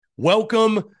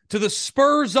Welcome to the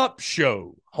Spurs Up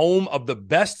Show, home of the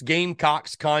best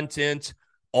Gamecocks content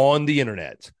on the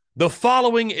internet. The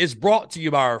following is brought to you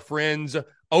by our friends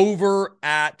over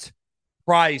at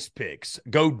Prize Picks.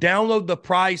 Go download the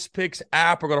Prize Picks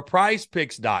app or go to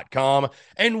prizepicks.com.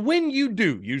 And when you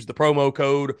do, use the promo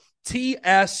code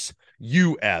TSUS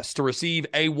to receive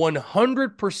a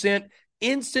 100%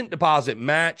 instant deposit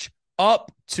match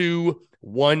up to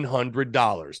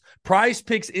 $100. Prize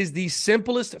Picks is the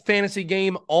simplest fantasy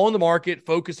game on the market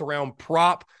focused around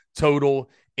prop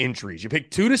total entries. You pick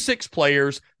 2 to 6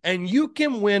 players and you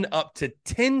can win up to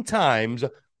 10 times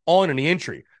on any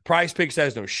entry. Prize Picks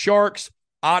has no sharks,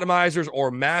 atomizers, or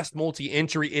mass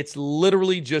multi-entry. It's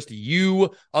literally just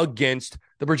you against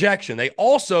the projection. They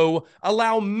also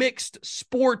allow mixed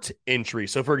sport entry.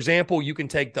 So, for example, you can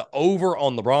take the over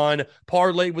on LeBron,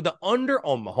 parlay with the under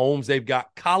on Mahomes. They've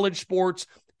got college sports,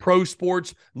 pro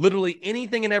sports, literally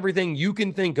anything and everything you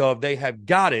can think of. They have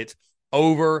got it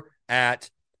over at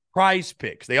Prize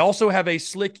Picks. They also have a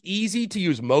slick,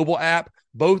 easy-to-use mobile app,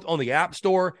 both on the App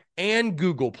Store and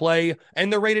Google Play,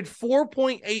 and they're rated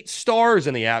 4.8 stars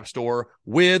in the App Store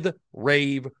with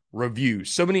rave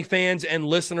reviews. So many fans and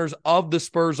listeners of the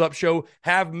Spurs Up Show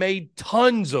have made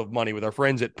tons of money with our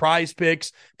friends at Prize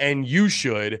Picks, and you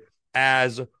should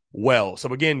as well.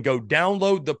 So again, go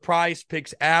download the Prize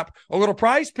Picks app or go to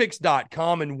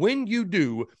prizepicks.com, and when you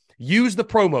do, use the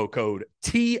promo code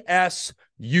TSUS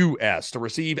to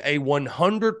receive a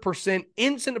 100%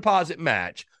 instant deposit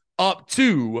match up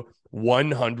to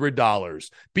 $100.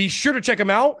 Be sure to check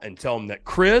them out and tell them that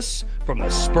Chris from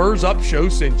the Spurs Up Show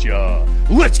sent ya.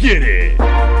 Let's get it.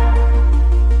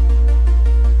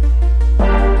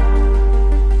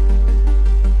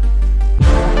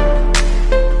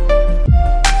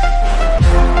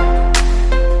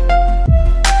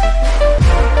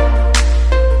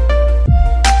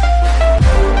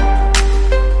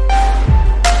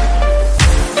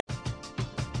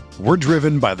 We're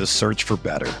driven by the search for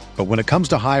better. But when it comes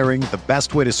to hiring, the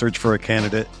best way to search for a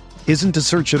candidate isn't to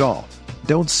search at all.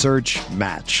 Don't search,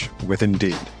 match with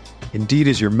Indeed. Indeed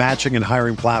is your matching and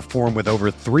hiring platform with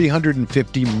over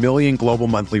 350 million global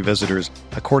monthly visitors,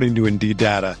 according to Indeed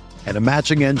data, and a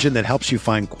matching engine that helps you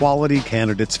find quality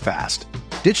candidates fast.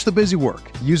 Ditch the busy work.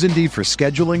 Use Indeed for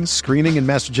scheduling, screening, and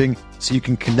messaging so you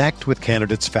can connect with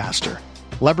candidates faster.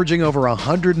 Leveraging over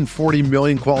 140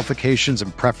 million qualifications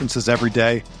and preferences every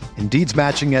day, Indeed's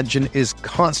matching engine is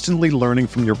constantly learning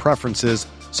from your preferences,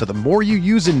 so the more you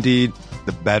use Indeed,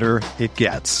 the better it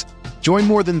gets. Join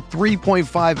more than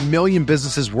 3.5 million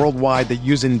businesses worldwide that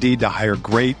use Indeed to hire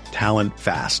great talent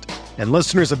fast. And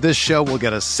listeners of this show will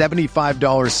get a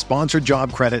 $75 sponsored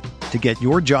job credit to get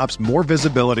your jobs more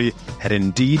visibility at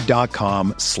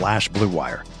Indeed.com/Blue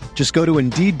Wire. Just go to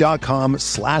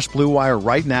Indeed.com/Blue Wire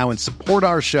right now and support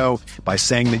our show by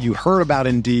saying that you heard about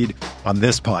Indeed on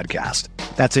this podcast.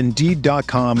 That's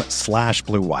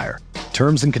Indeed.com/Blue Wire.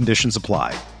 Terms and conditions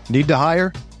apply. Need to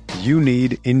hire? You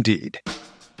need Indeed.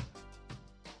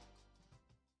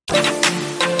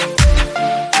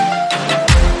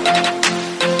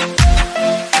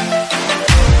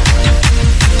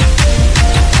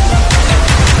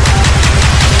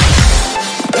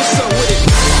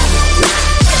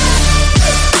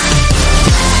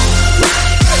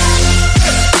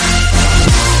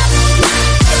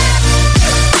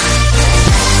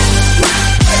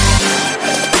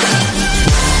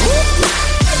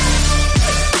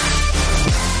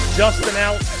 Just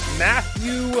announced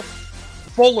Matthew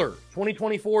Fuller,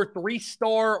 2024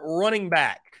 3-star running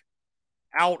back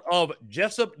out of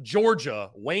Jessup, Georgia,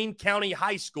 Wayne County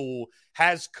High School,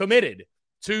 has committed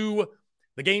to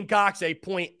the Gamecocks, a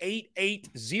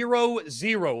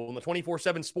 .8800 on the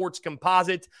 24/7 Sports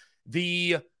Composite,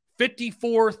 the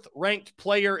 54th ranked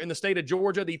player in the state of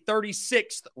Georgia, the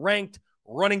 36th ranked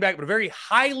running back, but a very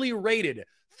highly rated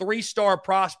 3-star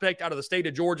prospect out of the state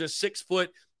of Georgia, 6 foot,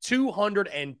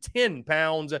 210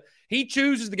 pounds. He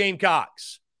chooses the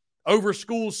Gamecocks over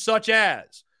schools such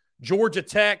as Georgia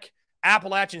Tech,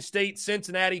 Appalachian State,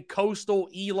 Cincinnati, Coastal,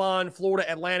 Elon,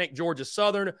 Florida Atlantic, Georgia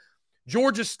Southern,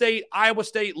 Georgia State, Iowa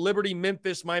State, Liberty,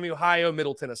 Memphis, Miami, Ohio,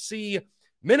 Middle Tennessee,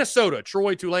 Minnesota,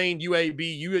 Troy, Tulane,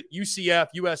 UAB, UCF,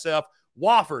 USF,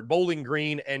 Wofford, Bowling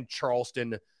Green, and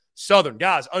Charleston Southern.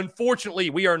 Guys,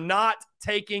 unfortunately, we are not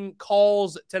taking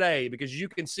calls today because you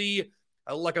can see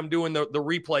like I'm doing the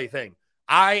replay thing.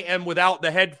 I am without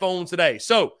the headphones today.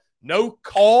 So no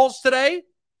calls today.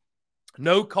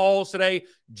 No calls today.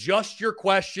 Just your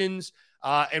questions.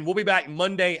 And we'll be back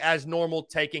Monday as normal,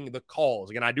 taking the calls.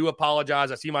 Again, I do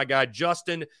apologize. I see my guy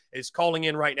Justin is calling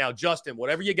in right now. Justin,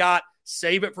 whatever you got,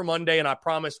 save it for Monday, and I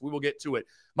promise we will get to it.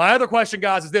 My other question,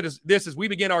 guys, is this as we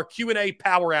begin our Q&A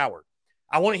Power Hour.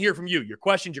 I want to hear from you, your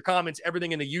questions, your comments,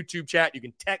 everything in the YouTube chat. You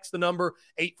can text the number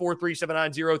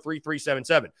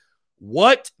 843-790-3377.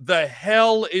 What the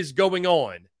hell is going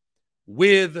on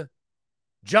with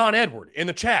John Edward in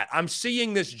the chat? I'm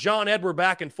seeing this John Edward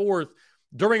back and forth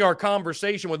during our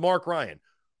conversation with Mark Ryan.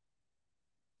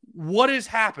 What is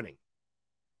happening?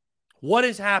 What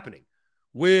is happening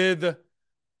with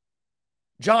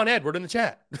John Edward in the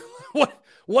chat?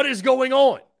 What is going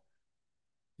on?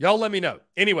 Y'all let me know.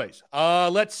 Anyways,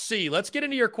 let's see. Let's get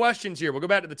into your questions here. We'll go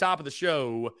back to the top of the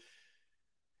show.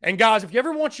 And guys, if you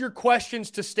ever want your questions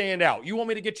to stand out, you want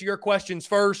me to get to your questions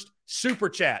first, Super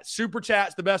Chat. Super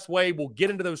Chat's the best way. We'll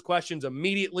get into those questions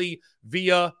immediately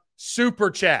via Super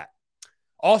Chat.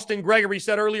 Austin Gregory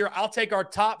said earlier, I'll take our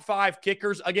top 5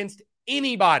 kickers against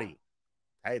anybody.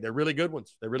 Hey, they're really good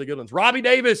ones. They're really good ones. Robbie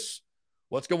Davis.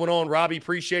 What's going on, Robbie?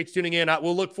 Appreciate you tuning in.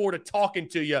 We'll look forward to talking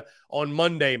to you on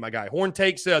Monday, my guy. Horn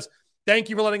Take says, thank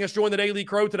you for letting us join the Daily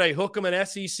Crow today. Hook 'em and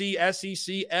SEC.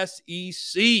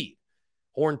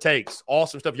 Horn Takes.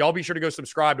 Awesome stuff. Y'all be sure to go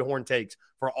subscribe to Horn Takes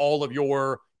for all of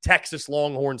your Texas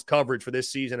Longhorns coverage for this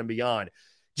season and beyond.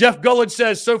 Jeff Gullidge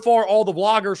says, so far, all the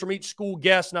vloggers from each school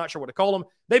guest, not sure what to call them,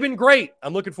 they've been great.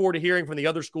 I'm looking forward to hearing from the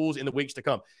other schools in the weeks to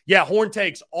come. Yeah, Horn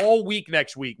Takes all week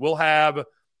next week. We'll have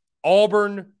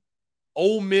Auburn,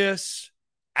 Ole Miss,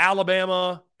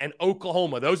 Alabama, and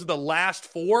Oklahoma. Those are the last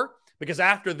 4, because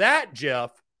after that,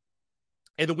 Jeff,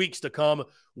 in the weeks to come,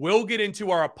 we'll get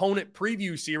into our opponent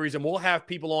preview series, and we'll have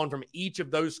people on from each of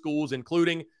those schools,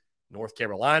 including North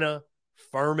Carolina,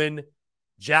 Furman,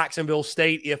 Jacksonville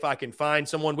State, if I can find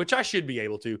someone, which I should be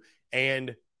able to,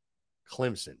 and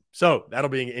Clemson. So that'll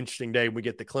be an interesting day when we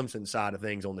get the Clemson side of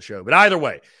things on the show. But either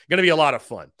way, going to be a lot of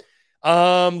fun.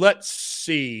 Let's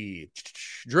see.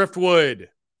 Driftwood,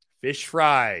 fish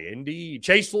fry, indeed.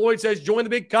 Chase Floyd says, join the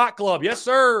Big Cock Club. Yes,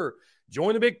 sir.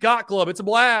 Join the Big Cock Club. It's a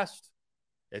blast.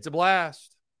 It's a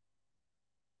blast.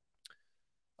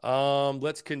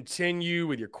 Let's continue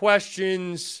with your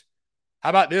questions. How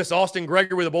about this? Austin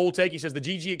Gregory with a bold take. He says, the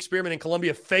GG experiment in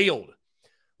Columbia failed.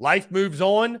 Life moves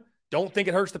on. Don't think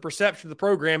it hurts the perception of the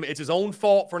program. It's his own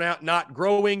fault for not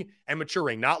growing and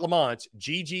maturing, not Lamont's.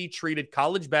 GG treated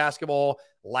college basketball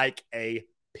like a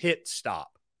pit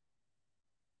stop.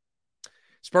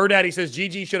 Spur Daddy says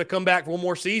GG should have come back for one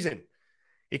more season.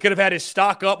 He could have had his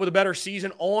stock up with a better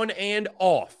season on and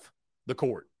off the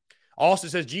court. Austin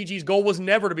says GG's goal was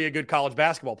never to be a good college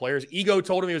basketball player. His ego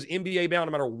told him he was NBA bound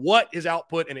no matter what his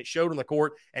output, and it showed on the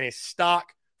court, and his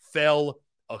stock fell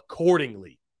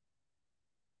accordingly.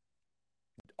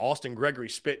 Austin Gregory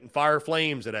spitting fire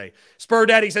flames today. Spur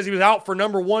Daddy says he was out for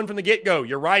number 1 from the get-go.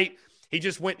 You're right. He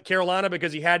just went to Carolina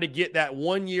because he had to get that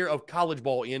 1 year of college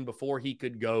ball in before he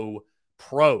could go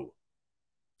pro.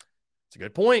 It's a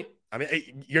good point. I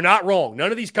mean, you're not wrong.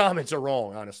 None of these comments are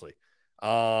wrong, honestly.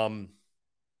 None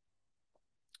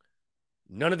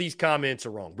of these comments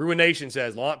are wrong. Bruin Nation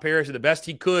says Lamont Paris did the best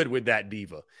he could with that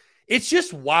diva. It's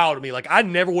just wild to me. Like, I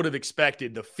never would have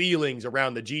expected the feelings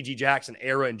around the GG Jackson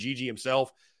era and GG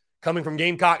himself coming from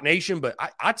Gamecock Nation, but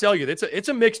I tell you, it's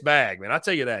a mixed bag, man. I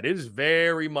tell you that. It is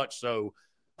very much so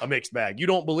a mixed bag. You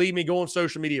don't believe me? Go on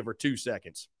social media for 2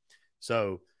 seconds.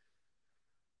 So,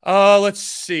 let's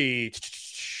see.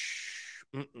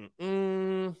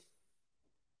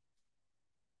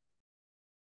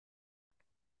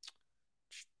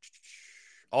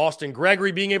 Austin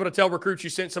Gregory, being able to tell recruits you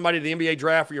sent somebody to the NBA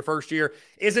draft for your first year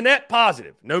is a net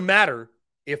positive, no matter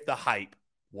if the hype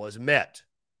was met.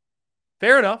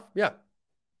 Fair enough. Yeah.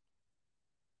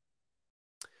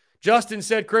 Justin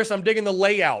said, Chris, I'm digging the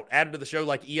layout added to the show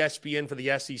like ESPN for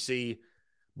the SEC,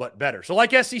 but better. So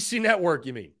like SEC Network,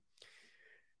 you mean?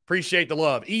 Appreciate the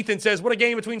love. Ethan says, what a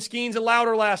game between Skeens and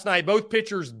Louder last night. Both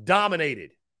pitchers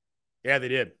dominated. Yeah, they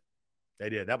did. They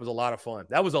did. That was a lot of fun.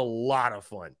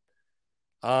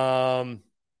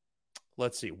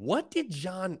 Let's see. What did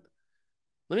John...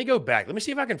 Let me go back. Let me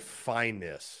see if I can find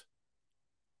this.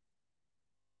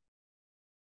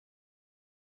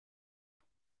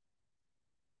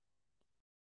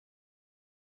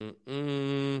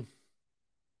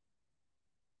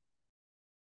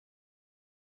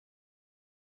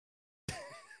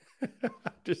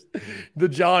 Just the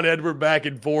John Edward back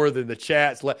and forth in the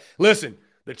chats. Listen,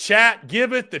 the chat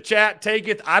giveth, the chat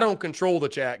taketh. I don't control the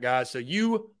chat, guys. So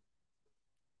you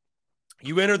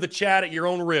enter the chat at your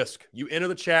own risk. You enter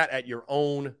the chat at your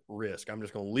own risk. I'm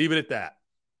just going to leave it at that.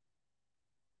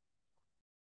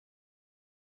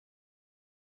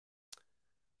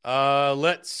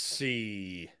 Let's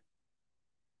see.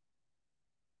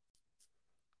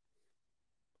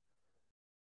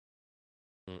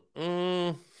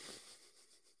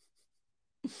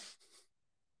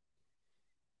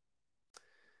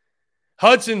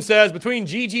 Hudson says, between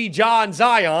Gigi, Ja, and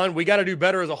Zion, we got to do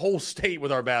better as a whole state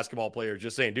with our basketball players.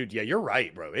 Just saying, dude, yeah, you're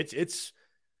right, bro. It's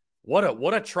what a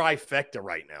trifecta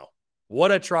right now.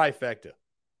 What a trifecta.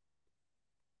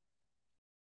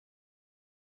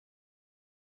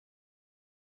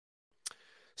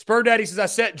 Spur Daddy says, I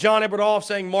set John Everett off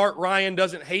saying Mark Ryan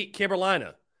doesn't hate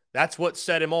Carolina. That's what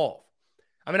set him off.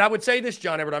 I mean, I would say this,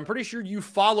 John Everett. I'm pretty sure you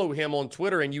follow him on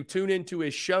Twitter and you tune into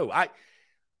his show. I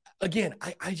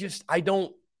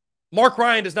don't. Mark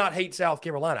Ryan does not hate South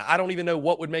Carolina. I don't even know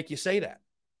what would make you say that.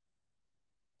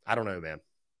 I don't know, man.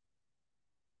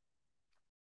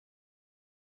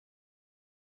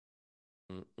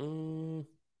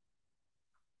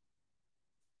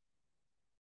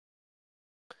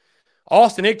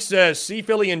 Austin Hicks says, C.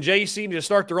 Philly and JC need to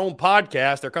start their own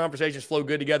podcast. Their conversations flow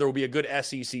good together. Will be a good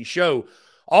SEC show.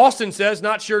 Austin says,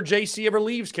 not sure JC ever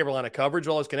leaves Carolina coverage,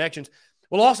 all his connections.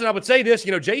 Well, Austin, I would say this,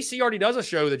 JC already does a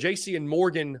show, the JC and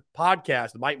Morgan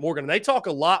podcast, the Mike Morgan, and they talk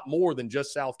a lot more than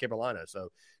just South Carolina.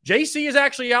 So JC is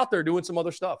actually out there doing some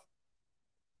other stuff.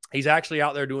 He's actually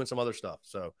out there doing some other stuff.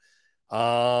 So,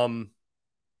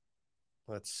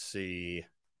 let's see.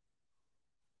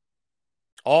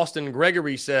 Austin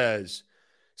Gregory says,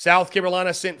 South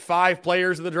Carolina sent 5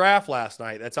 players to the draft last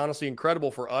night. That's honestly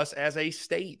incredible for us as a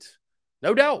state.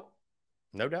 No doubt.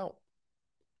 No doubt.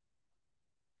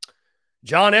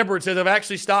 John Everett says, I've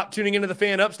actually stopped tuning into the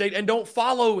Fan Upstate and don't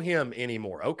follow him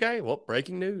anymore. Okay, well,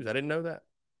 breaking news. I didn't know that.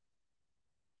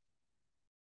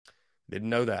 Didn't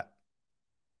know that.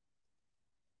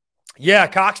 Yeah,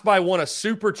 Coxby won a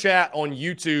super chat on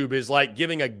YouTube is like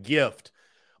giving a gift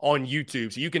on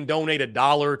YouTube. So you can donate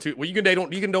 $1 to, well, you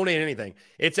can donate anything.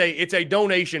 It's a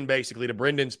donation basically, to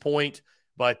Brendan's point,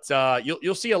 but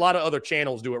you'll see a lot of other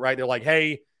channels do it, right? They're like,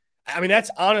 hey, I mean, that's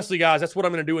honestly, guys, that's what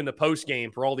I'm going to do in the post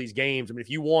game for all these games. I mean,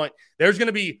 if you want, there's going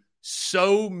to be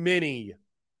so many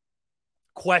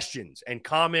questions and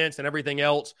comments and everything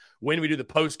else when we do the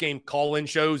post game call-in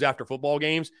shows after football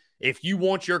games. If you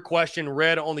want your question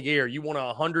read on the air, you want to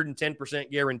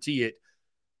 110% guarantee it,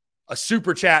 a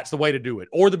super chat's the way to do it,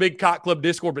 or the Big Cock Club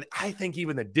Discord. But I think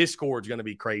even the Discord's going to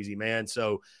be crazy, man.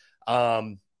 So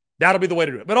that'll be the way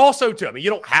to do it. But also, too, I mean, you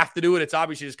don't have to do it. It's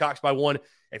obviously just Cox by one.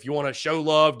 If you want to show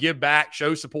love, give back,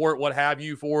 show support, what have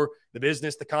you, for the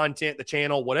business, the content, the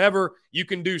channel, whatever, you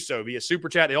can do so via super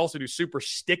chat. They also do super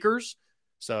stickers.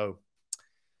 So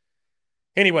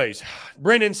anyways,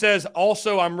 Brendan says,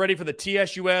 also, I'm ready for the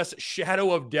TSUS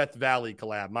Shadow of Death Valley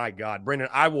collab. My God, Brendan,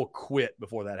 I will quit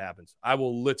before that happens. I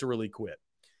will literally quit.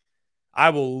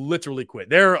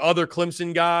 There are other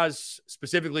Clemson guys,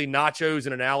 specifically Nachos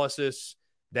and Analysis,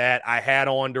 that I had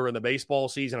on during the baseball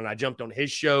season, and I jumped on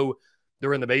his show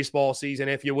during the baseball season,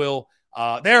 if you will.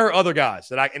 There are other guys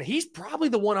that and he's probably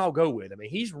the one I'll go with. I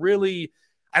mean, he's really,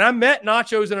 and I met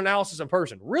Nachos and Analysis in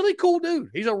person. Really cool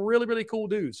dude. He's a really, really cool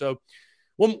dude. So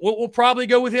we'll probably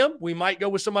go with him. We might go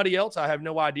with somebody else. I have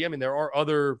no idea. I mean,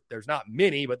 there's not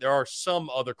many, but there are some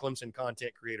other Clemson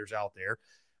content creators out there.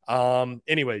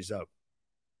 Anyways, though.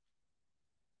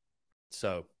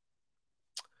 So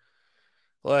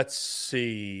let's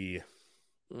see.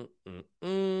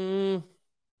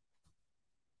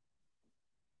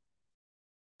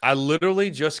 I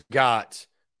literally just got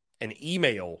an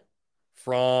email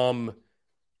from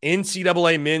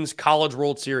NCAA Men's College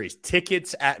World Series.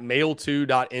 Tickets at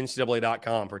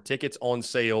mail2.ncaa.com for tickets on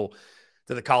sale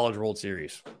to the College World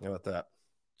Series. How about that?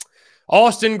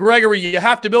 Austin Gregory, you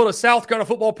have to build a South Carolina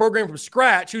football program from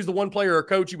scratch. Who's the one player or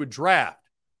coach you would draft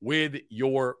with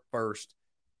your first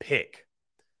pick?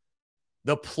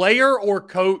 The player or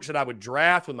coach that I would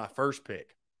draft with my first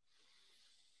pick.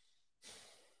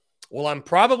 Well, I'm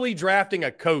probably drafting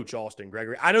a coach, Austin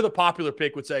Gregory. I know the popular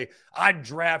pick would say, I'd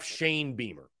draft Shane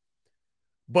Beamer.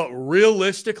 But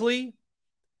realistically,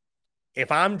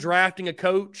 if I'm drafting a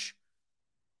coach,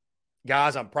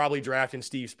 guys, I'm probably drafting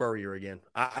Steve Spurrier again.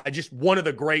 I just one of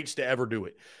the greats to ever do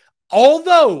it.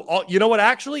 Although, you know what?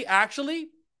 Actually,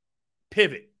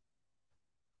 pivot.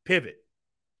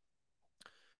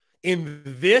 In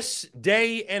this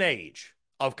day and age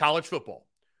of college football,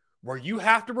 where you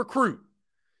have to recruit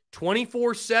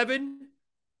 24/7,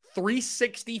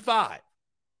 365,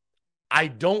 I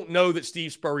don't know that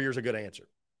Steve Spurrier is a good answer.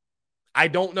 I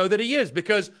don't know that he is,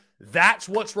 because that's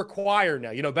what's required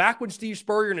now. You know, back when Steve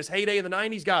Spurrier in his heyday in the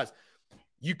 90s, guys,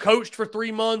 you coached for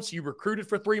 3 months, you recruited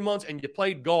for 3 months, and you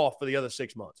played golf for the other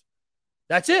 6 months.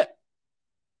 That's it.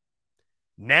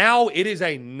 Now it is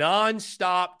a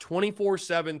nonstop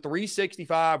 24/7,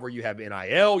 365 where you have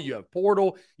NIL, you have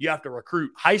portal, you have to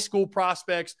recruit high school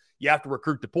prospects, you have to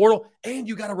recruit the portal, and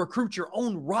you got to recruit your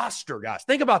own roster, guys.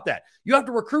 Think about that. You have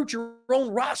to recruit your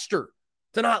own roster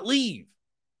to not leave.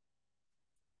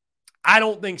 I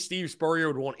don't think Steve Spurrier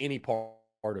would want any part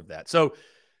of that. So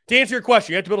to answer your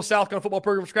question, you have to build a South Carolina football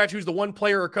program from scratch. Who's the one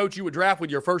player or coach you would draft with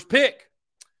your first pick?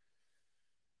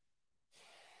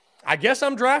 I guess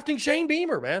I'm drafting Shane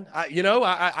Beamer, man.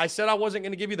 I said I wasn't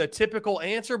going to give you the typical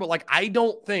answer, but I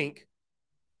don't think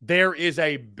there is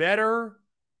a better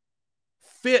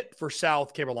fit for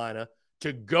South Carolina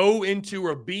to go into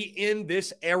or be in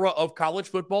this era of college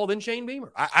football than Shane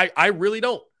Beamer. I really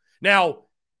don't. Now,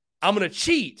 I'm going to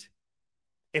cheat.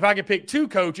 If I can pick two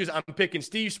coaches, I'm picking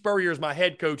Steve Spurrier as my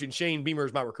head coach and Shane Beamer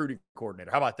as my recruiting coordinator.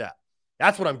 How about that?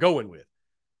 That's what I'm going with.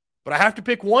 But I have to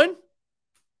pick one.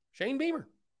 Shane Beamer.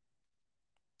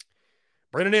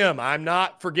 Brennan M., I'm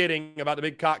not forgetting about the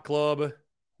Big Cock Club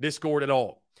Discord at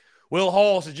all. Will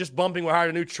Hall says just bumping. We hired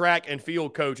a new track and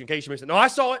field coach in case you missed it. No, I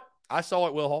saw it.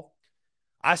 Will Hall.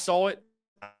 I saw it.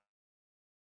 Not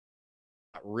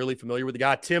really familiar with the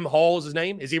guy. Tim Hall is his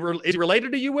name. Is he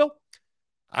related to you, Will?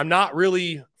 I'm not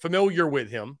really familiar with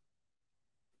him.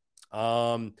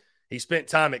 He spent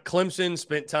time at Clemson,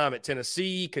 spent time at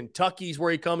Tennessee. Kentucky's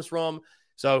where he comes from.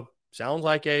 So sounds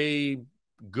like a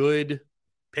good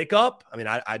pickup. I mean,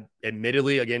 I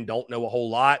admittedly, again, don't know a whole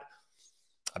lot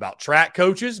about track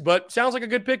coaches, but sounds like a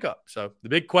good pickup. So the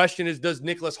big question is, does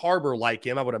Nicholas Harbor like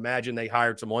him? I would imagine they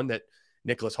hired someone that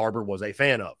Nicholas Harbor was a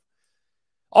fan of.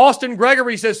 Austin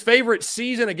Gregory says, favorite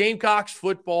season of Gamecocks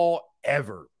football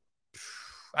ever.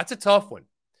 That's a tough one.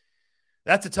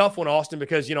 That's a tough one, Austin,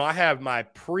 because, I have my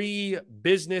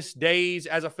pre-business days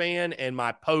as a fan and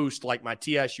my post, like my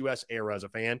TSUS era as a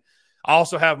fan. I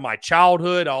also have my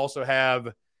childhood. I also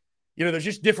have, there's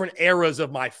just different eras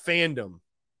of my fandom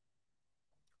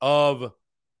of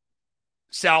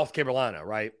South Carolina,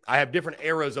 right? I have different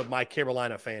eras of my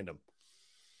Carolina fandom.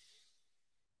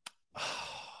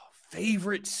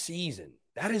 Favorite season.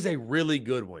 That is a really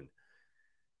good one.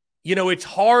 It's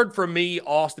hard for me,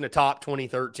 Austin, to top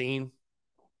 2013.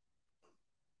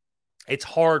 It's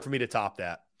hard for me to top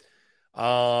that.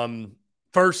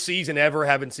 First season ever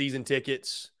having season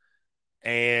tickets.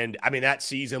 And, that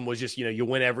season was just, you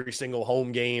win every single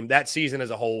home game. That season as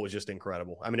a whole was just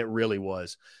incredible. It really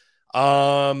was.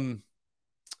 I'll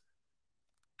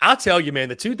tell you, man,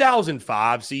 the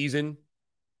 2005 season,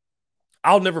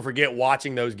 I'll never forget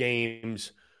watching those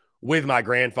games with my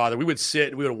grandfather. We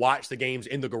would watch the games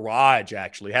in the garage,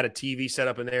 actually. Had a TV set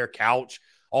up in there, couch,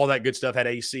 all that good stuff, had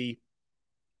AC.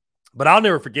 But I'll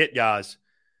never forget, guys,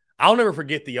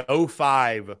 the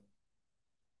 05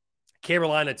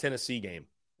 Carolina-Tennessee game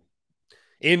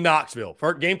in Knoxville.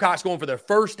 Gamecocks going for their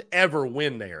first ever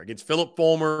win there against Philip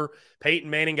Fulmer. Peyton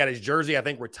Manning got his jersey, I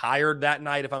think, retired that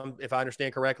night, if I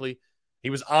understand correctly. He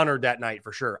was honored that night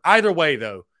for sure. Either way,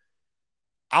 though,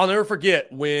 I'll never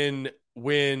forget when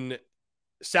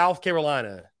South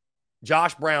Carolina,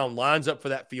 Josh Brown lines up for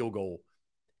that field goal,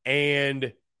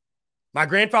 and my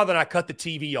grandfather and I cut the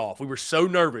TV off. We were so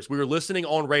nervous. We were listening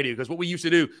on radio because what we used to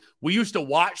do, we used to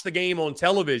watch the game on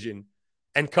television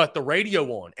and cut the radio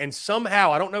on. And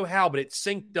somehow, I don't know how, but it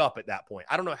synced up at that point.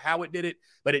 I don't know how it did it,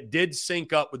 but it did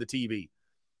sync up with the TV.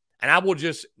 And I will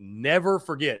just never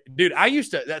forget. Dude,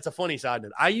 that's a funny side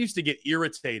note. I used to get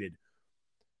irritated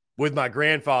with my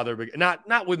grandfather.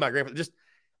 Not with my grandfather,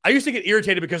 I used to get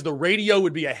irritated because the radio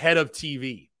would be ahead of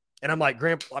TV. And I'm like,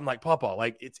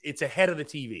 Papa, it's ahead of the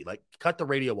TV. Cut the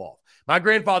radio off. My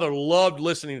grandfather loved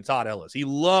listening to Todd Ellis. He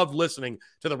loved listening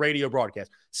to the radio broadcast.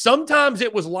 Sometimes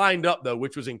it was lined up, though,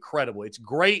 which was incredible. It's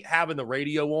great having the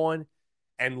radio on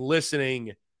and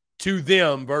listening to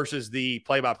them versus the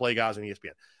play-by-play guys on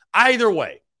ESPN. Either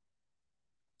way,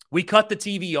 we cut the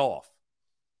TV off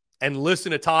and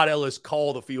listen to Todd Ellis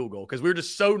call the field goal because we were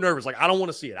just so nervous. I don't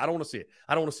want to see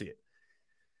it.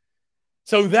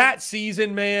 So that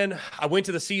season, man, I went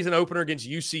to the season opener against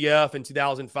UCF in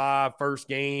 2005, first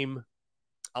game.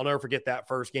 I'll never forget that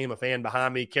first game. A fan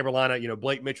behind me, Carolina,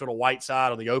 Blake Mitchell to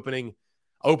Whiteside on the opening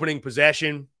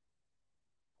possession.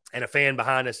 And a fan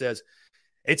behind us says,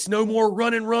 "It's no more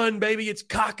run and run, baby. It's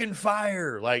cock and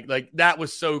fire." Like that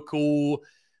was so cool.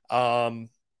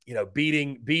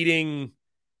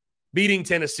 Beating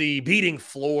Tennessee, beating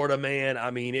Florida, man.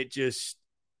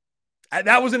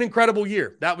 That was an incredible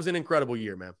year. That was an incredible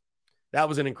year, man. That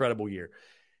was an incredible year.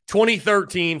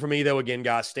 2013 for me, though, again,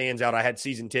 guys, stands out. I had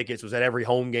season tickets, was at every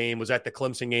home game, was at the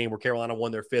Clemson game where Carolina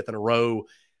won their 5th in a row.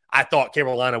 I thought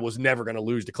Carolina was never going to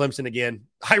lose to Clemson again.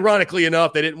 Ironically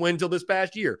enough, they didn't win until this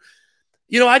past year.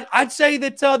 I'd say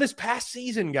that this past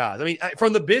season, guys, I mean,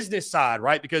 from the business side,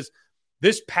 right? Because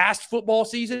this past football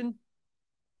season,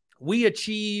 we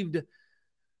achieved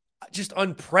just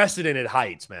unprecedented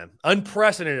heights, man.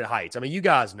 Unprecedented heights. I mean, you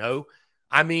guys know.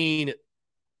 I mean,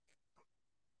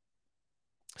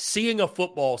 seeing a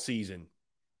football season,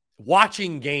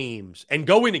 watching games and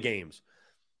going to games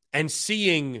and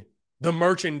seeing the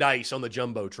merchandise on the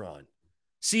Jumbotron,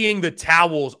 seeing the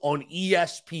towels on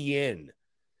ESPN,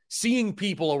 seeing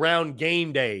people around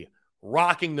game day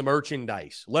rocking the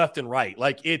merchandise left and right.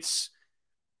 Like it's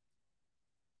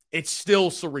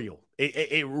still surreal.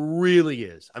 It really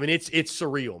is. I mean, it's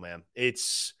surreal, man.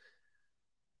 It's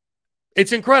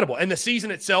incredible. And the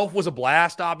season itself was a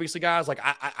blast, obviously, guys. Like,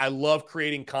 I love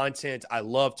creating content. I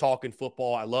love talking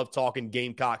football. I love talking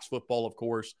Gamecocks football, of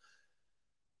course.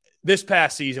 This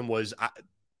past season was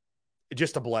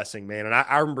just a blessing, man. And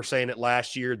I remember saying it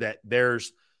last year that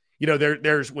there's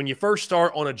when you first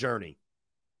start on a journey,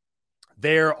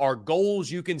 there are goals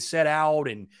you can set out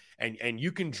and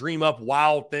you can dream up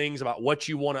wild things about what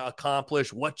you want to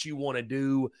accomplish, what you want to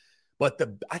do. But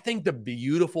I think the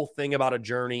beautiful thing about a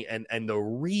journey and the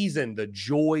reason the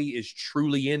joy is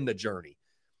truly in the journey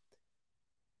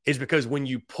is because when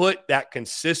you put that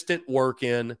consistent work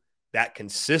in, that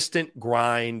consistent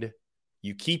grind,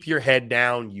 you keep your head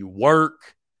down, you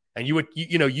work, and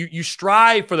you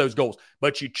strive for those goals,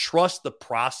 but you trust the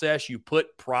process. You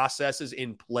put processes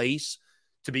in place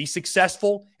to be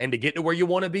successful and to get to where you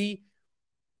want to be.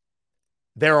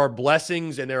 There are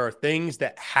blessings and there are things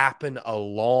that happen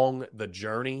along the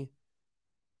journey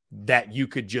that you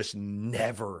could just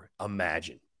never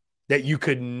imagine, that you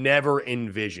could never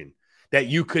envision, that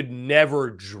you could never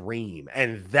dream.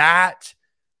 And that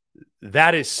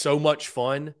is so much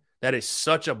fun. That is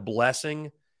such a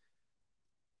blessing.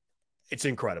 It's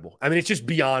incredible. I mean, it's just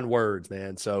beyond words,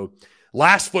 man. So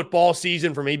last football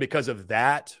season for me, because of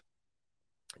that,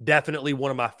 definitely one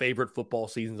of my favorite football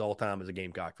seasons all time as a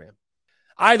Gamecock fan.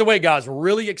 Either way, guys,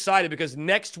 really excited because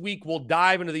next week we'll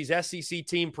dive into these SEC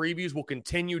team previews. We'll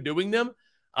continue doing them.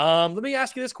 Let me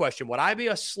ask you this question. Would I be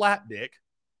a slapdick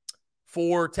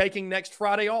for taking next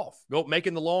Friday off,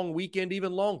 making the long weekend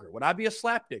even longer? Would I be a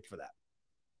slapdick for that?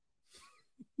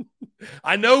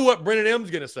 I know what Brendan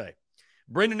M's going to say.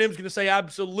 Brendan M's going to say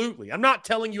absolutely. I'm not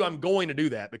telling you I'm going to do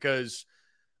that because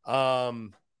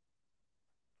I'm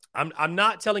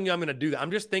not telling you I'm going to do that.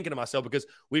 I'm just thinking to myself because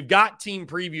we've got team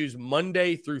previews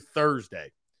Monday through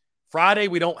Thursday. Friday,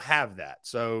 we don't have that.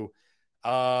 So,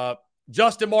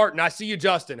 Justin Martin, I see you,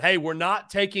 Justin. Hey, we're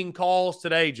not taking calls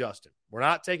today, Justin. We're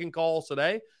not taking calls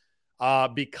today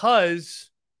because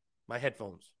my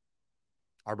headphones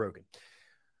are broken.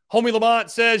 Homie Lamont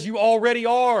says you already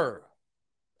are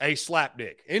a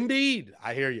slapdick. Indeed.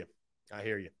 I hear you.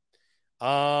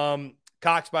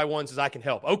 Cox by one says I can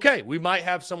help. Okay, we might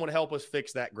have someone help us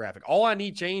fix that graphic. All I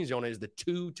need changed on it is the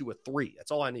 2 to a 3.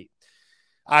 That's all I need.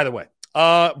 Either way.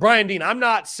 Brian Dean, I'm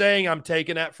not saying I'm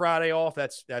taking that Friday off.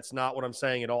 That's not what I'm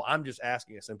saying at all. I'm just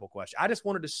asking a simple question. I just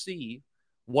wanted to see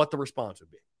what the response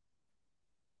would be.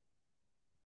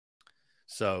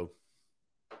 So,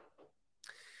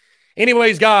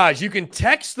 anyways, guys, you can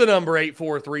text the number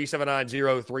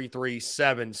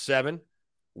 843-790-3377.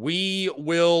 We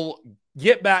will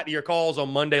get back to your calls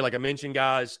on Monday, like I mentioned,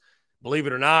 guys. Believe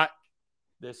it or not,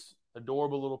 this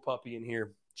adorable little puppy in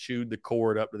here chewed the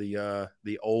cord up to the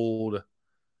old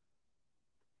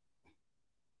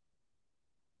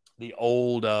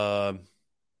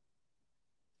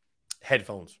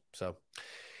headphones. So,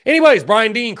 anyways,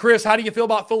 Brian Dean, Chris, how do you feel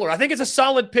about Fuller? I think it's a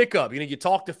solid pickup. You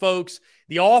talk to folks.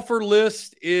 The offer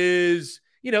list is,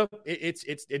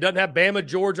 it doesn't have Bama,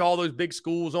 Georgia, all those big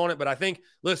schools on it. But I think,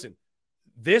 listen,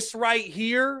 this right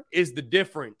here is the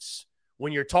difference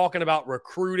when you're talking about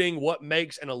recruiting, what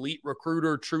makes an elite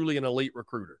recruiter truly an elite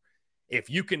recruiter. If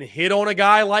you can hit on a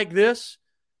guy like this,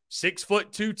 6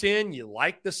 foot 210, you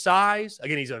like the size.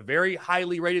 Again, he's a very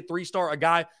highly rated 3-star, a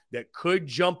guy that could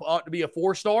jump up to be a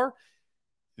 4-star.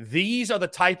 These are the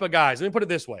type of guys. Let me put it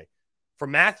this way. For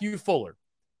Matthew Fuller,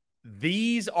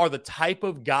 these are the type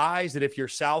of guys that if you're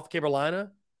South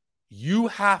Carolina, you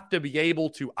have to be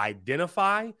able to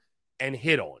identify and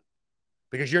hit on,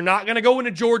 because you're not going to go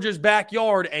into Georgia's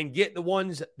backyard and get the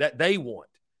ones that they want.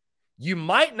 You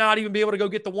might not even be able to go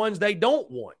get the ones they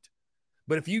don't want.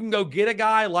 But if you can go get a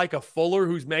guy like a Fuller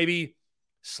who's maybe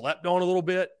slept on a little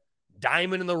bit,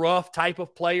 diamond in the rough type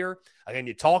of player, again,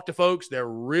 you talk to folks, they're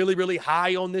really, really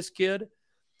high on this kid.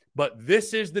 But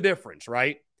this is the difference,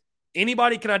 right?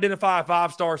 Anybody can identify a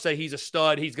 5-star, say he's a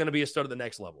stud, he's going to be a stud at the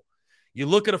next level. You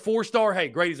look at a 4-star, hey,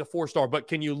 great, he's a 4-star. But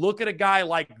can you look at a guy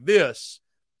like this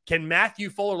Can Matthew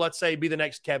Fuller, let's say, be the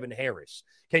next Kevin Harris?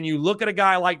 Can you look at a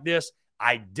guy like this,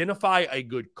 identify a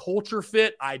good culture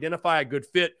fit, identify a good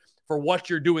fit for what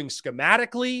you're doing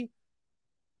schematically,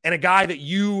 and a guy that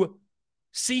you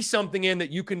see something in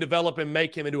that you can develop and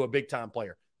make him into a big-time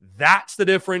player? That's the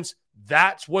difference.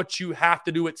 That's what you have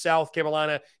to do at South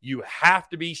Carolina. You have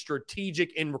to be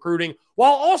strategic in recruiting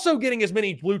while also getting as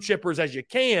many blue chippers as you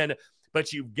can,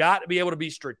 but you've got to be able to be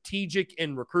strategic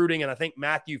in recruiting, and I think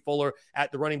Matthew Fuller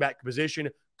at the running back position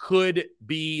could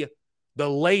be the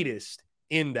latest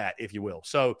in that, if you will.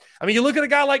 So, I mean, you look at a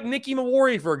guy like Nicky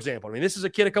Mawarri, for example. I mean, this is a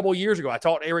kid a couple of years ago. I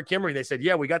talked to Eric Emery. They said,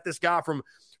 yeah, we got this guy from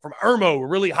Irmo. We're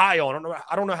really high on.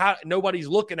 I don't know how nobody's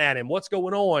looking at him. What's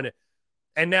going on?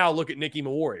 And now look at Nicky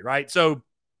Mawarri, right? So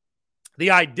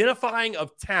the identifying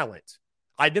talent,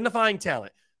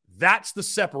 that's the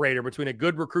separator between a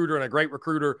good recruiter and a great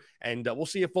recruiter. And we'll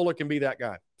see if Fuller can be that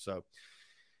guy. So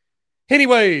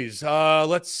anyways,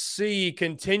 let's see.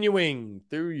 Continuing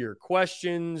through your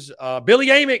questions. Billy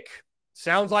Amick.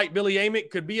 Sounds like Billy Amick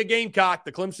could be a Gamecock,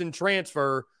 the Clemson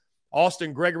transfer.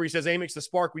 Austin Gregory says Amick's the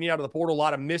spark we need out of the portal. A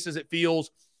lot of misses, it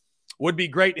feels. Would be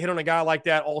great to hit on a guy like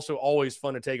that. Also, always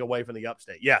fun to take away from the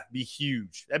upstate. Yeah, be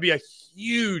huge. That'd be a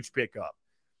huge pickup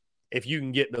if you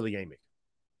can get Billy Amick.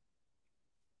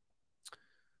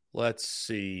 Let's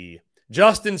see.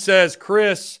 Justin says,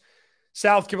 Chris,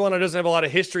 South Carolina doesn't have a lot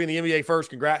of history in the NBA first.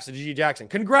 Congrats to G.G. Jackson.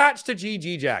 Congrats to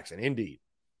G.G. Jackson, indeed.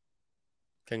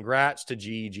 Congrats to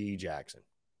G.G. Jackson.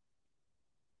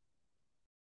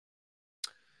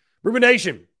 Ruben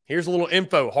Nation. Here's a little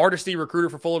info. Hardesty, recruiter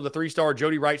for Fuller, the 3-star.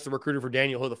 Jody Wright's the recruiter for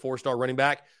Daniel Hill, the 4-star running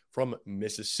back from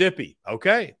Mississippi.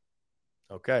 Okay.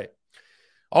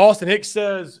 Austin Hicks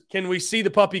says, can we see the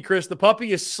puppy, Chris? The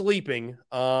puppy is sleeping.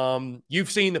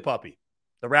 You've seen the puppy,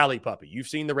 the rally puppy. You've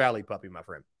seen the rally puppy, my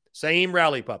friend. Same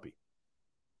rally puppy.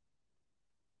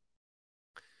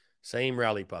 Same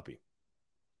rally puppy.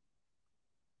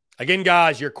 Again,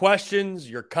 guys, your questions,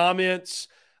 your comments.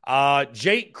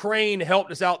 Jake Crane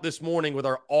helped us out this morning with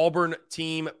our Auburn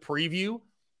team preview.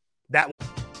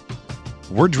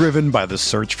 We're driven by the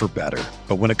search for better.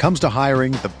 But when it comes to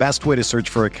hiring, the best way to search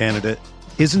for a candidate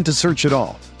isn't to search at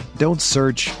all. Don't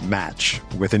search, match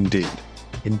with Indeed.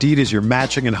 Indeed is your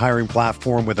matching and hiring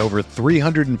platform with over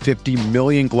 350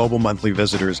 million global monthly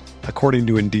visitors, according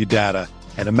to Indeed data,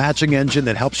 and a matching engine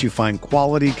that helps you find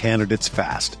quality candidates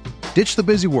fast. Ditch the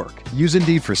busy work. Use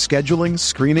Indeed for scheduling,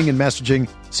 screening, and messaging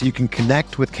so you can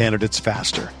connect with candidates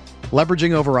faster.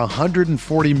 Leveraging over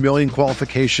 140 million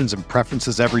qualifications and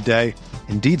preferences every day,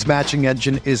 Indeed's matching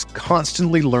engine is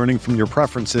constantly learning from your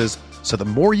preferences, so the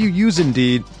more you use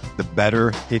Indeed, the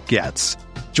better it gets.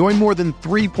 Join more than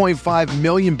 3.5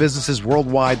 million businesses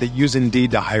worldwide that use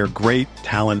Indeed to hire great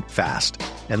talent fast.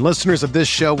 And listeners of this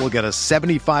show will get a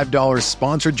 $75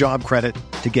 sponsored job credit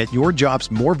to get your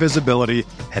jobs more visibility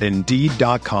at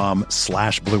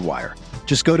Indeed.com/Blue Wire.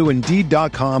 Just go to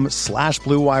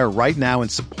Indeed.com/Blue Wire right now and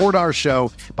support our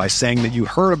show by saying that you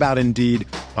heard about Indeed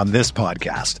on this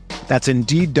podcast. That's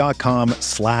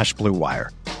Indeed.com/Blue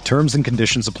Wire. Terms and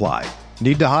conditions apply.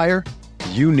 Need to hire?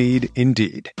 You need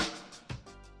Indeed.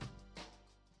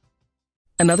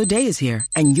 Another day is here,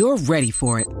 and you're ready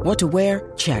for it. What to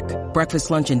wear? Check.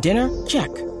 Breakfast, lunch, and dinner? Check.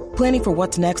 Planning for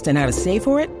what's next and how to save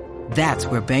for it? That's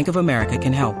where Bank of America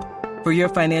can help. For your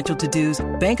financial to-dos,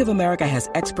 Bank of America has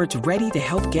experts ready to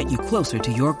help get you closer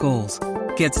to your goals.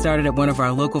 Get started at one of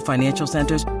our local financial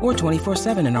centers or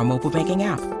 24/7 in our mobile banking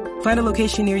app. Find a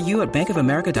location near you at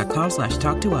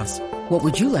bankofamerica.com/talktous. What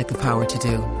would you like the power to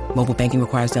do? Mobile banking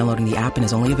requires downloading the app and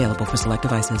is only available for select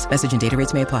devices. Message and data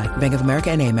rates may apply. Bank of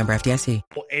America N.A., member FDIC.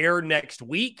 Will air next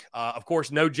week. Of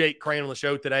course, no Jake Crane on the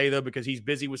show today, though, because he's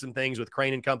busy with some things with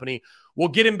Crane and Company. We'll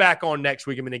get him back on next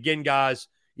week. I mean, again, guys,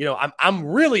 you know, I'm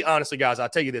really, honestly, guys, I'll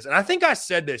tell you this, and I think I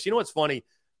said this. You know what's funny?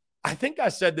 I think I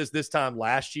said this time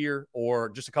last year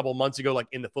or just a couple of months ago, like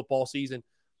in the football season,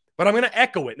 but I'm going to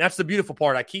echo it. And that's the beautiful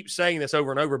part. I keep saying this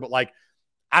over and over, but like,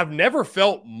 I've never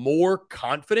felt more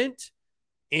confident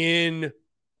in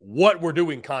what we're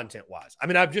doing content-wise. I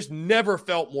mean, I've just never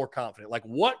felt more confident. Like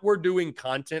what we're doing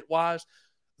content-wise,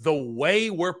 the way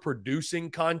we're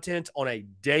producing content on a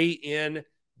day-in,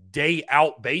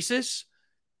 day-out basis,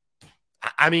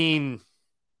 I mean,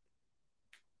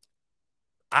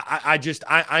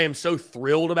 I am so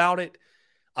thrilled about it.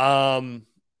 Yeah,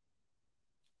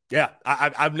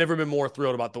 I've never been more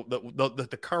thrilled about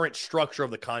the current structure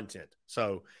of the content.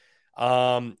 So,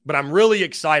 but I'm really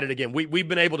excited. Again, we've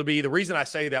been able to be, the reason I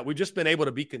say that, we've just been able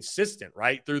to be consistent,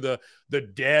 right, through the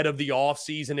dead of the off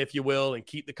season, if you will, and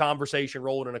keep the conversation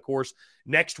rolling. And of course,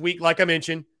 next week, like I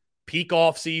mentioned, peak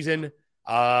off season,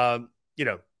 you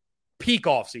know, peak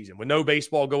off season with no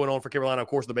baseball going on for Carolina. Of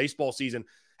course, the baseball season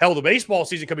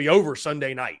could be over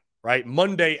Sunday night, right?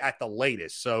 Monday at the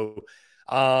latest. So,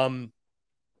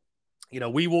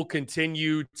 we will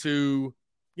continue to,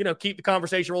 keep the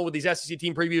conversation rolling with these SEC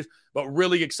team previews, but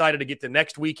really excited to get to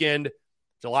next weekend,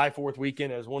 July 4th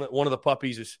weekend, as one of the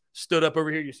puppies is stood up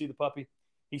over here. You see the puppy?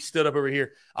 He stood up over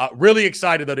here. Really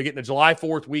excited, though, to get in the July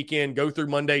 4th weekend, go through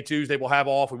Monday, Tuesday. We'll have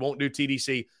off. We won't do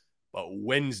TDC. But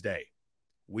Wednesday,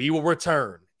 we will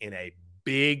return in a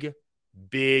big,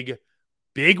 big,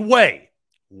 big way.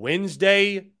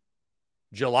 Wednesday,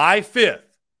 July 5th.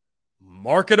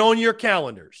 Mark it on your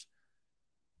calendars.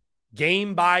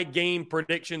 Game-by-game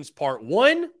predictions part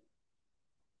 1.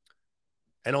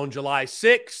 And on July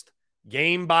 6th,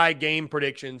 game-by-game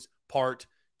predictions part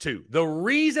 2. The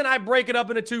reason I break it up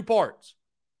into 2 parts,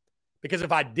 because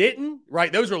if I didn't,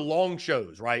 right, those are long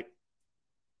shows, right?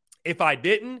 If I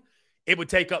didn't, it would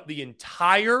take up the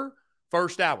entire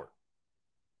first hour.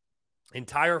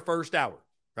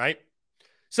 Right?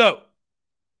 So,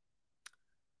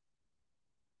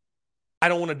 I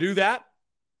don't want to do that.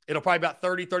 It'll probably about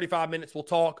 30, 35 minutes we'll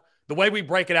talk. The way we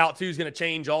break it out, too, is going to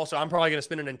change also. I'm probably going to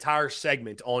spend an entire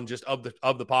segment on just of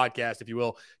the podcast, if you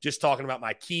will, just talking about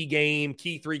my key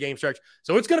 3-game stretch.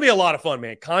 So it's going to be a lot of fun,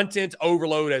 man. Content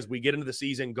overload as we get into the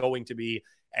season, going to be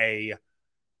a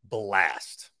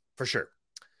blast for sure.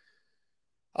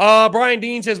 Brian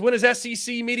Dean says, when is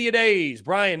SEC Media Days?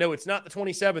 Brian, no, it's not the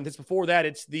 27th. It's before that.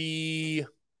 It's the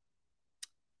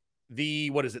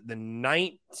what is it? The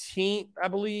 19th, I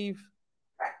believe.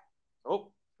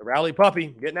 Oh, the Rally Puppy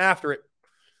getting after it.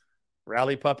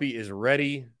 Rally Puppy is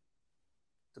ready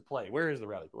to play. Where is the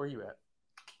Rally? Where are you at?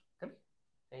 Come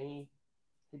here. Hey,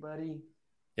 buddy.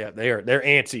 Yeah, they're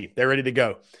antsy. They're ready to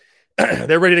go.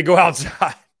 They're ready to go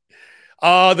outside.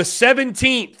 The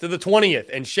 17th to the 20th,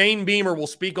 and Shane Beamer will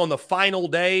speak on the final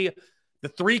day. The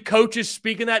 3 coaches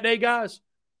speaking that day, guys: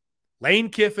 Lane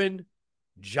Kiffin,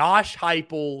 Josh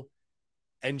Heupel,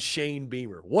 and Shane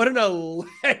Beamer. What an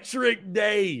electric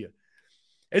day.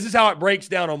 This is how it breaks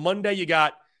down. On Monday, you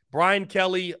got Brian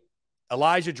Kelly,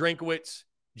 Elijah Drinkowitz,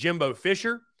 Jimbo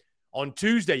Fisher. On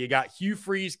Tuesday, you got Hugh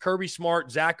Freeze, Kirby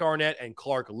Smart, Zach Arnett, and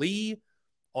Clark Lee.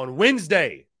 On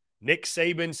Wednesday, Nick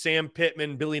Saban, Sam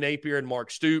Pittman, Billy Napier, and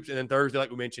Mark Stoops. And then Thursday,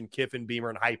 like we mentioned, Kiffin, Beamer,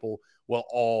 and Heupel will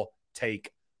all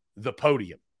take the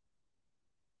podium.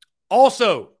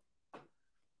 Also,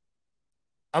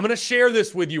 I'm going to share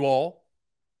this with you all.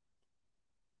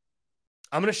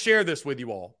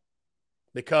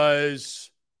 Because,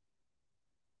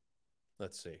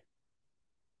 let's see.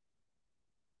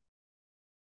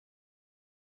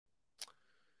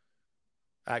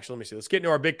 Actually, let me see. Let's get into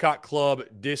our Big Cock Club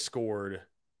Discord.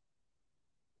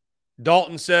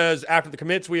 Dalton says, after the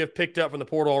commits we have picked up from the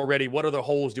portal already, what other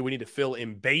holes do we need to fill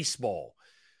in baseball?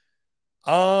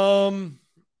 I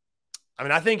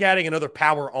think adding another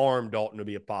power arm, Dalton, would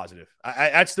be a positive.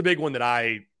 That's the big one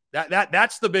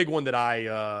that's the big one that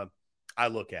I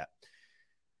look at.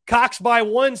 Cox by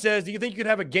One says, do you think you could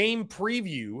have a game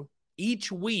preview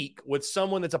each week with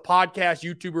someone that's a podcast,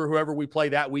 YouTuber, whoever we play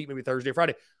that week, maybe Thursday or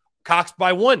Friday? Cox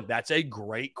by One, that's a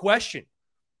great question.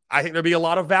 I think there'd be a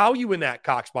lot of value in that,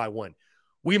 Cox by One.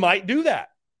 We might do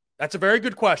that. That's a very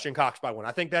good question, Cox by One.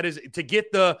 I think that is to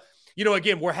get the,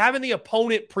 again, we're having the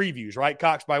opponent previews, right,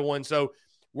 Cox by One. So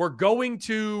we're going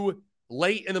to,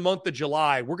 late in the month of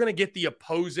July, we're going to get the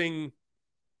opposing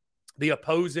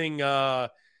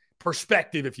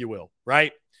perspective, if you will,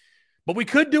 right? But we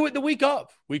could do it the week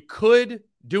of. That'd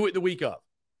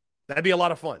be a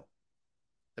lot of fun.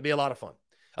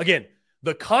 Again,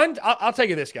 I'll tell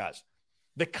you this, guys.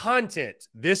 The content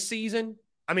this season,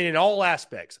 in all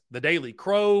aspects, the Daily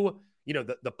Crow,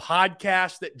 the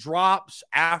podcast that drops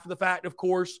after the fact, of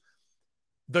course,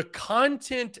 the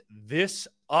content this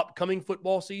upcoming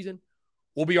football season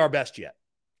will be our best yet.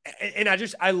 And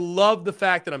I love the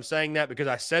fact that I'm saying that, because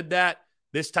I said that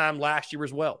this time last year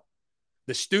as well.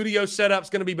 The studio setup's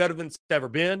going to be better than it's ever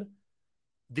been.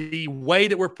 The way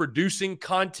that we're producing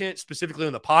content, specifically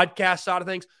on the podcast side of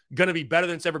things, going to be better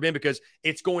than it's ever been, because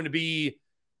it's going to be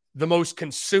the most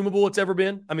consumable it's ever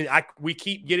been. We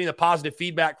keep getting the positive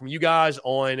feedback from you guys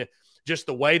on just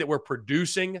the way that we're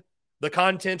producing the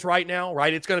content right now,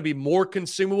 right? It's going to be more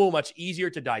consumable, much easier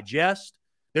to digest.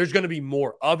 There's going to be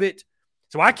more of it.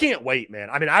 So I can't wait, man.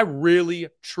 I really,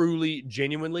 truly,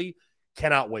 genuinely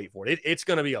cannot wait for it. It's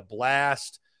going to be a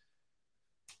blast.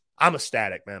 I'm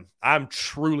ecstatic, man. I'm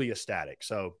truly ecstatic.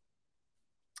 So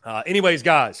anyways,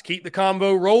 guys, keep the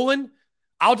convo rolling.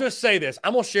 I'll just say this.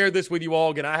 I'm going to share this with you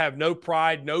all. Again, I have no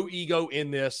pride, no ego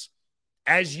in this.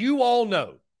 As you all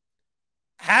know,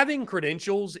 having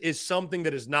credentials is something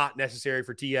that is not necessary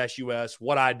for TSUS.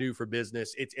 What I do for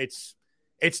business, it's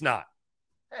not.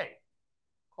 Hey,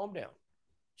 calm down.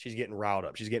 She's getting riled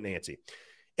up. She's getting antsy.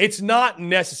 It's not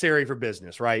necessary for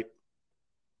business, right?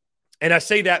 And I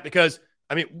say that because,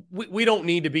 I mean, we don't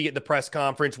need to be at the press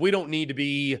conference. We don't need to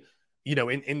be,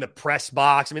 in the press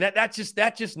box. I mean, that's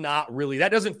just not really, that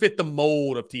doesn't fit the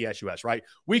mold of TSUS, right?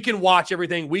 We can watch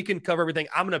everything. We can cover everything.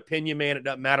 I'm an opinion man. It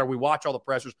doesn't matter. We watch all the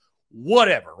pressers,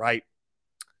 whatever, right?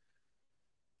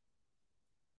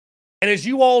 And as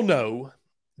you all know,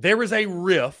 there is a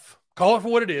riff, call it for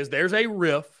what it is. There's a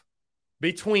riff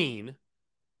between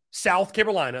South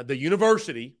Carolina, the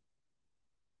university,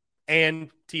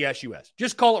 and TSUS.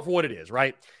 Just call it for what it is,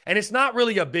 right? And it's not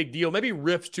really a big deal. Maybe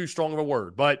riff's too strong of a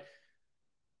word, but,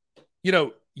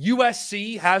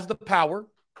 USC has the power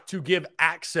to give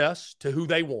access to who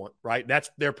they want, right? That's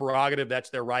their prerogative.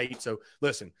 That's their right. So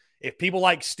listen, if people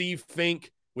like Steve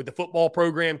Fink with the football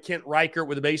program, Kent Reichert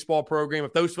with the baseball program,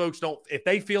 if those folks if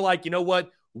they feel like, you know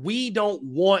what, we don't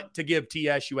want to give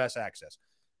TSUS access,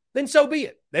 then so be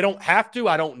it. They don't have to.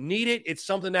 I don't need it. It's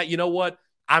something that, you know what,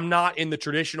 I'm not in the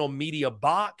traditional media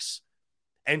box.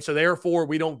 And so therefore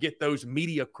we don't get those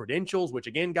media credentials, which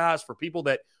again, guys, for people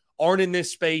that aren't in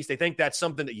this space, they think that's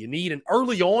something that you need. And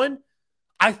early on,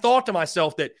 I thought to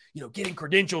myself that, getting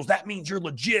credentials, that means you're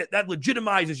legit. That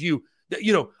legitimizes you. That,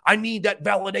 I need that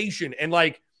validation. And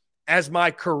like, as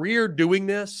my career doing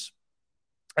this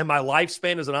and my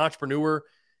lifespan as an entrepreneur,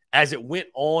 as it went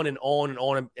on and on and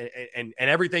on and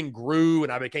everything grew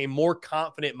and I became more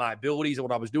confident in my abilities and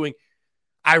what I was doing,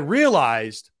 I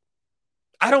realized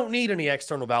I don't need any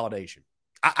external validation.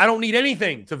 I don't need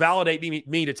anything to validate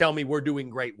me to tell me we're doing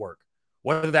great work,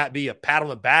 whether that be a pat on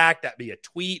the back, that be a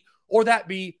tweet, or that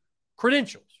be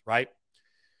credentials, right?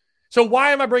 So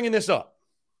why am I bringing this up?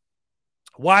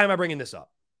 Why am I bringing this up?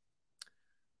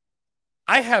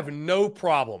 I have no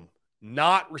problem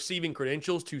not receiving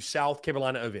credentials to South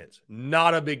Carolina events.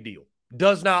 Not a big deal.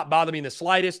 Does not bother me in the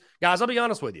slightest. Guys, I'll be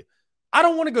honest with you. I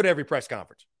don't want to go to every press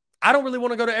conference. I don't really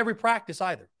want to go to every practice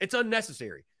either. It's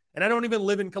unnecessary. And I don't even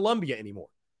live in Columbia anymore.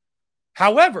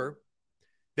 However,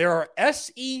 there are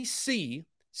SEC-sanctioned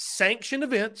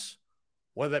events,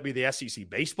 whether that be the SEC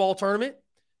baseball tournament,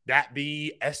 that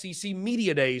be SEC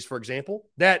media days, for example,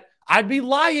 that I'd be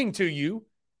lying to you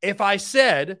if I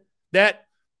said that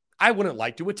I wouldn't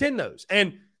like to attend those.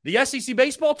 And the SEC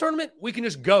baseball tournament, we can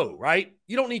just go, right?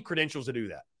 You don't need credentials to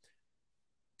do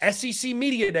that. SEC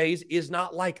media days is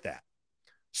not like that.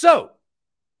 So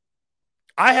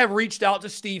I have reached out to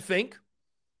Steve Fink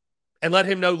and let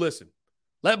him know, listen,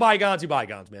 let bygones be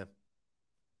bygones, man.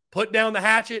 Put down the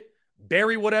hatchet,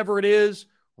 bury whatever it is,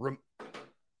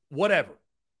 whatever.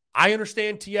 I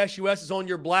understand TSUS is on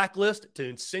your blacklist. To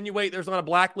insinuate there's not a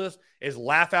blacklist is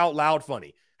laugh out loud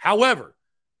funny. However,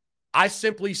 I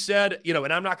simply said,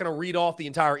 and I'm not going to read off the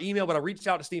entire email, but I reached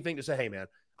out to Steve Fink to say, hey, man,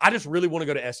 I just really want to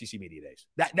go to SEC Media Days.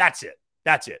 That's it.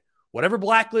 That's it. Whatever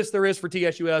blacklist there is for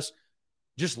TSUS,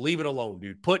 just leave it alone,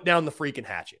 dude. Put down the freaking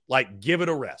hatchet. Like, give it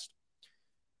a rest.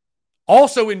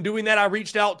 Also, in doing that, I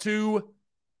reached out to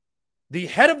the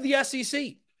head of the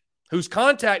SEC, whose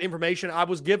contact information I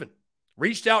was given.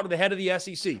 Reached out to the head of the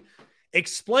SEC,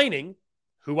 explaining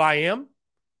who I am,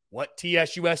 what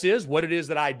TSUS is, what it is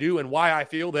that I do, and why I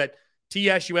feel that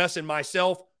TSUS and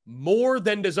myself more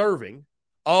than deserving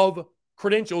of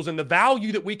credentials and the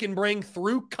value that we can bring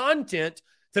through content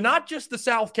to not just the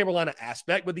South Carolina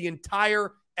aspect, but the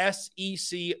entire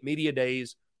SEC Media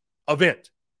Days event.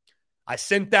 I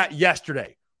sent that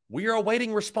yesterday. We are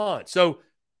awaiting response. So,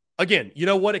 again, you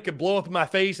know what? It could blow up in my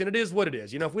face, and it is what it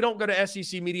is. If we don't go to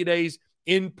SEC Media Days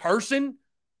in person,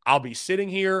 I'll be sitting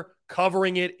here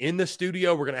covering it in the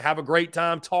studio. We're going to have a great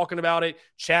time talking about it,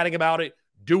 chatting about it,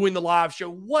 doing the live show,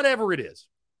 whatever it is.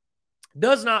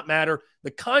 Does not matter.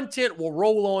 The content will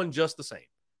roll on just the same.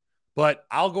 But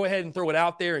I'll go ahead and throw it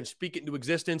out there and speak it into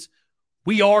existence.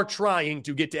 We are trying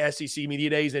to get to SEC Media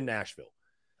Days in Nashville.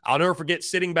 I'll never forget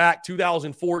sitting back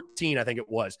 2014, I think it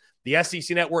was. The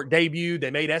SEC Network debuted.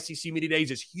 They made SEC Media Days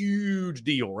this huge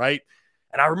deal, right?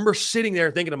 And I remember sitting there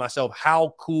thinking to myself,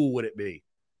 how cool would it be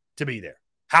to be there?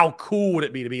 How cool would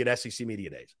it be to be at SEC Media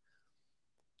Days?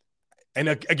 And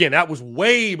again, that was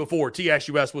way before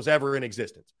TSUS was ever in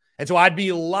existence. And so I'd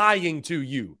be lying to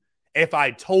you if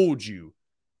I told you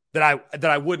that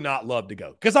I would not love to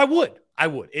go. Because I would.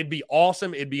 It'd be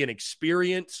awesome. It'd be an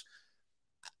experience.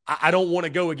 I don't want to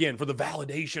go again for the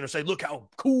validation or say, look how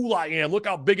cool I am. Look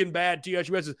how big and bad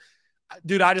TSUS is.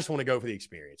 Dude, I just want to go for the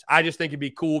experience. I just think it'd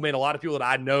be cool, man. A lot of people that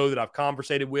I know that I've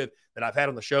conversated with, that I've had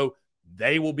on the show,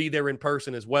 They will be there in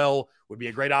person as well. Would be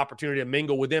a great opportunity to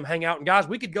mingle with them, hang out. And guys,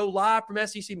 we could go live from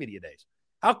SEC Media Days.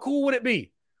 How cool would it be?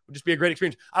 It would just be a great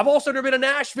experience. I've also never been to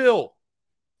Nashville.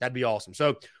 That'd be awesome.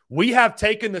 So we have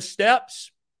taken the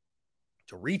steps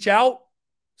to reach out,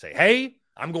 say, hey,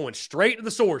 I'm going straight to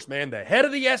the source, man. The head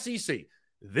of the SEC.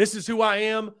 This is who I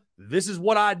am. This is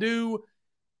what I do.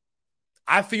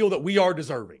 I feel that we are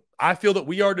deserving. I feel that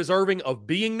we are deserving of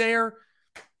being there.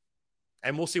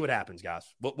 And we'll see what happens, guys.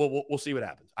 We'll see what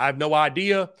happens. I have no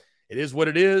idea. It is what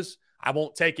it is. I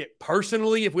won't take it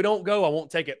personally if we don't go. I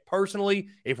won't take it personally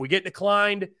if we get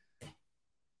declined.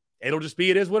 It'll just be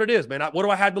it is what it is, man. What do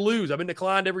I have to lose? I've been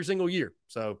declined every single year.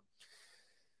 So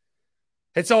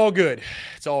it's all good.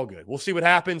 It's all good. We'll see what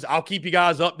happens. I'll keep you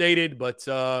guys updated. But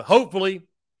hopefully,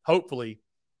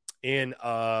 in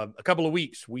a couple of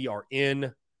weeks, we are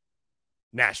in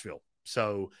Nashville.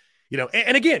 So,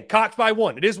 and again, Cox by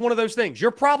one. It is one of those things.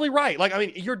 You're probably right.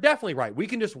 You're definitely right. We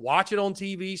can just watch it on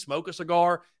TV, smoke a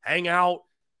cigar, hang out.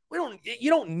 You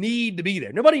don't need to be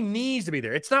there. Nobody needs to be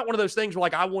there. It's not one of those things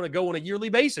where I want to go on a yearly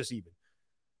basis even.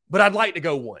 But I'd like to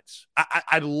go once.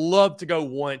 I'd love to go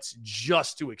once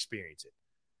just to experience it.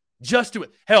 Just to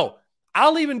it. Hell,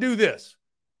 I'll even do this.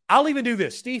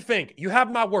 Steve Fink, you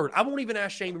have my word. I won't even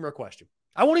ask Shane Beamer a question.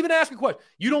 I won't even ask a question.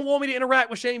 You don't want me to interact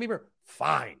with Shane Beamer?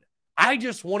 Fine. I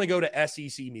just want to go to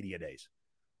SEC Media Days.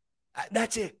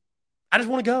 That's it. I just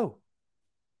want to go.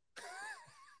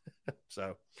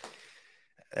 So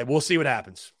we'll see what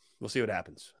happens.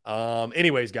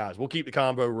 Anyways, guys, we'll keep the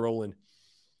convo rolling.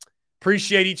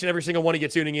 Appreciate each and every single one of you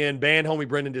tuning in. Band homie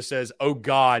Brendan just says, oh,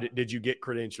 God, did you get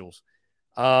credentials?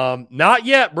 Not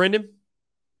yet, Brendan.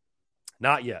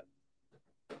 Not yet.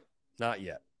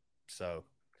 So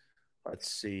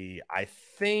let's see. I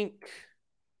think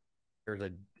there's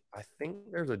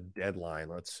a deadline.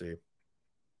 Let's see.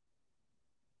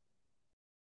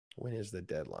 When is the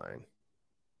deadline?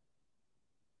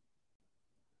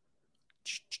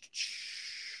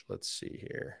 Let's see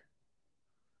here.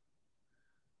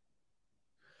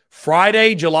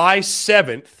 Friday, July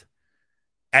 7th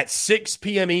at 6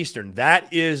 p.m. Eastern.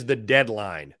 That is the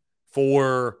deadline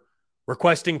for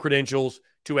requesting credentials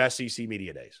to SEC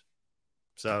Media Days.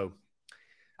 So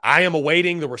I am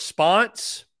awaiting the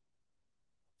response.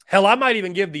 Hell, I might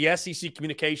even give the SEC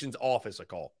Communications Office a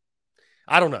call.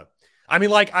 I don't know. I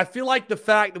feel like the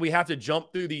fact that we have to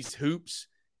jump through these hoops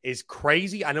is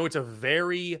crazy. I know it's a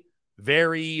very,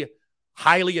 very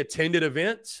highly attended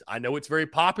event. I know it's very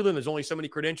popular and there's only so many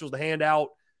credentials to hand out.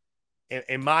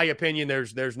 In my opinion,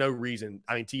 there's no reason.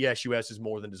 TSUS is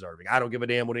more than deserving. I don't give a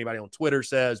damn what anybody on Twitter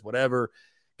says, whatever.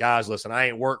 Guys, listen, I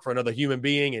ain't worked for another human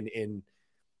being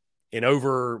in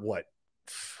over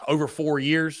 4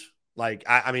 years. Dude,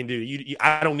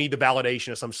 I don't need the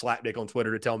validation of some slapdick on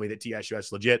Twitter to tell me that TSUS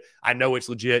is legit. I know it's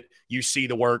legit. You see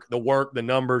the work, the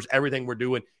numbers, everything we're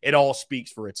doing. It all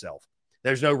speaks for itself.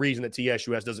 There's no reason that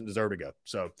TSUS doesn't deserve to go.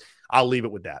 So I'll leave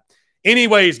it with that.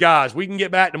 Anyways, guys, we can get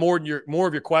back to more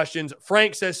of your questions.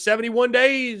 Frank says 71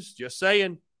 days. Just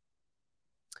saying.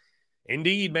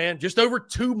 Indeed, man. Just over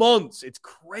 2 months. It's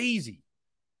crazy.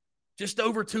 Just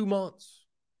over 2 months.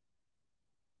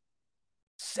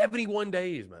 71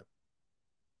 days, man.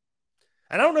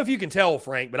 And I don't know if you can tell,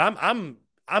 Frank, but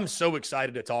I'm so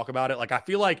excited to talk about it. I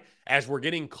feel like as we're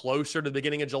getting closer to the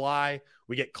beginning of July,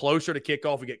 we get closer to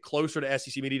kickoff, we get closer to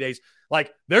SEC Media Days,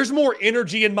 there's more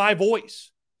energy in my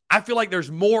voice. I feel like there's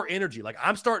more energy.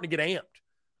 I'm starting to get amped.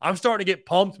 I'm starting to get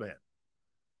pumped, man.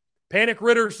 Panic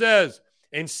Ritter says,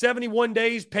 in 71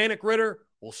 days, Panic Ritter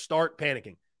will start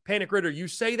panicking. Panic Ritter, you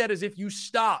say that as if you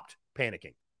stopped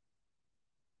panicking.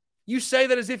 You say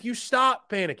that as if you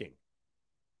stopped panicking.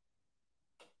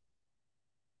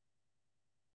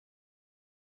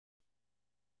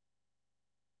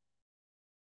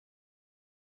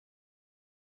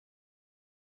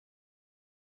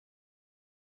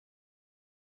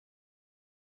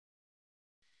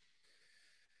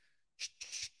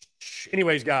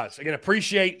 Anyways, guys, again,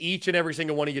 appreciate each and every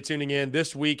single one of you tuning in.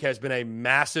 This week has been a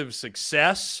massive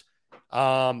success.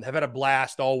 Have had a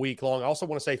blast all week long. I also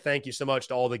want to say thank you so much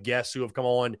to all the guests who have come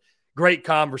on. Great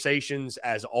conversations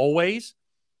as always.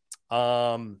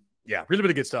 Really,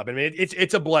 really good stuff.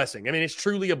 It's a blessing. It's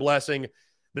truly a blessing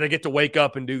that I get to wake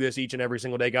up and do this each and every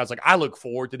single day, guys. I look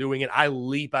forward to doing it. I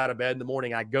leap out of bed in the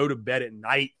morning. I go to bed at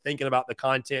night thinking about the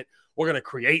content we're going to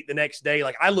create the next day.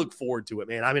 I look forward to it,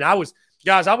 man. I was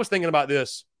thinking about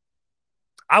this.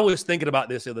 I was thinking about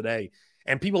this the other day,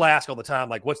 and people ask all the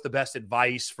time, what's the best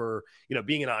advice for,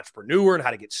 being an entrepreneur and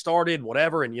how to get started and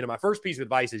whatever. And, my first piece of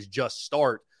advice is just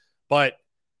start. But,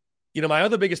 my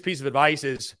other biggest piece of advice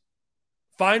is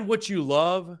find what you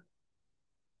love,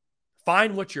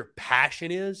 find what your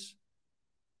passion is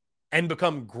and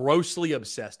become grossly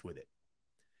obsessed with it.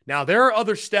 Now, there are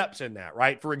other steps in that,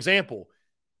 right? For example,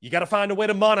 you got to find a way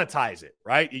to monetize it,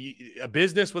 right? A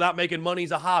business without making money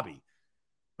is a hobby.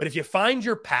 But if you find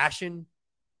your passion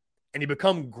and you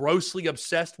become grossly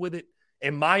obsessed with it,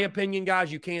 in my opinion,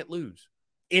 guys, you can't lose.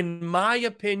 In my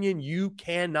opinion, you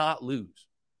cannot lose.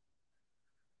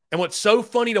 And what's so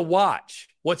funny to watch,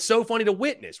 what's so funny to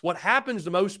witness, what happens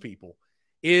to most people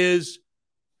is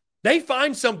they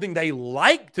find something they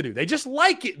like to do. They just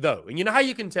like it, though. And you know how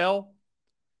you can tell?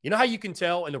 You know how you can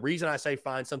tell? And the reason I say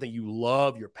find something you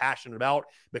love, you're passionate about,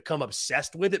 become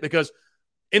obsessed with it, because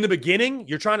in the beginning,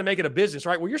 you're trying to make it a business,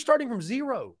 right? Well, you're starting from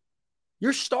zero.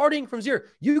 You're starting from zero.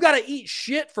 You got to eat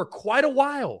shit for quite a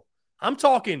while. I'm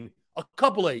talking a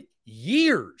couple of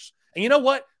years. And you know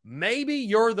what? Maybe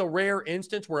you're the rare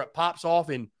instance where it pops off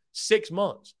in 6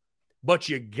 months. But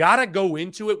you got to go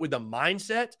into it with the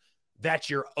mindset that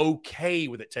you're okay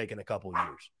with it taking a couple of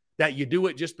years, that you do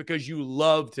it just because you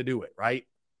love to do it, right?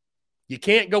 You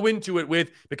can't go into it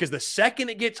with, because the second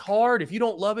it gets hard, if you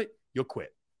don't love it, you'll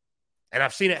quit. And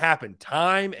I've seen it happen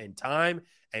time and time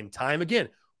and time again.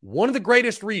 One of the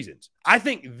greatest reasons, I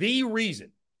think the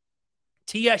reason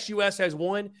TSUS has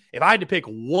won, if I had to pick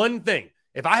one thing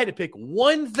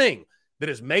that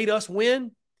has made us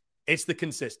win, it's the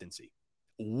consistency.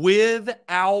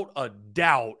 Without a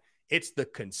doubt, it's the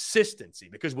consistency.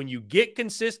 Because when you get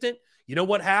consistent, you know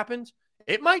what happens?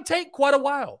 It might take quite a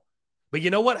while, but you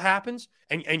know what happens?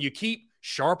 And you keep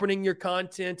sharpening your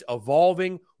content,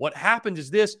 evolving. What happens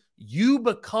is this: you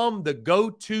become the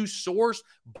go-to source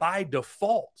by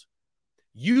default.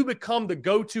 You become the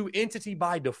go-to entity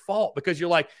by default, because you're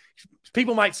like,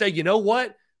 people might say, you know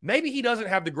what? Maybe he doesn't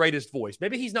have the greatest voice.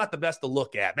 Maybe he's not the best to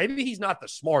look at. Maybe he's not the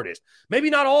smartest. Maybe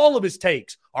not all of his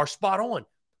takes are spot on,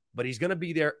 but he's going to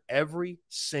be there every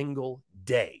single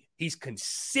day. He's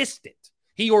consistent.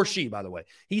 He or she, by the way,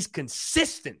 he's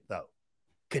consistent, though.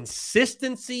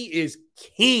 Consistency is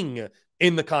king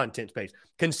in the content space.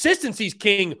 Consistency is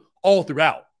king all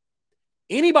throughout.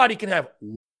 Anybody can have.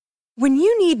 When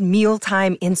you need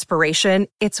mealtime inspiration,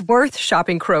 it's worth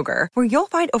shopping Kroger, where you'll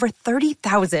find over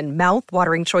 30,000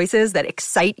 mouth-watering choices that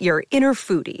excite your inner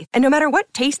foodie. And no matter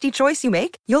what tasty choice you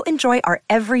make, you'll enjoy our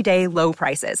everyday low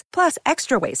prices, plus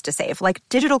extra ways to save, like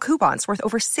digital coupons worth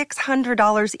over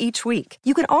 $600 each week.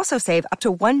 You can also save up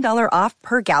to $1 off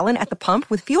per gallon at the pump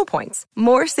with fuel points.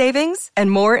 More savings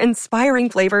and more inspiring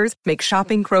flavors make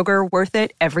shopping Kroger worth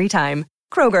it every time.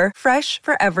 Kroger, fresh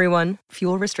for everyone.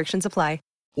 Fuel restrictions apply.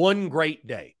 One great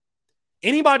day.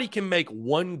 Anybody can make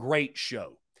one great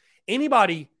show.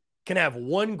 Anybody can have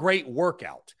one great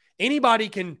workout. Anybody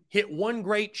can hit one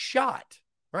great shot,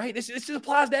 right? This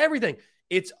applies to everything.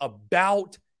 It's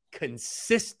about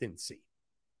consistency.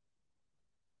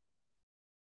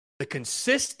 The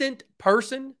consistent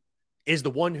person is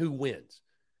the one who wins.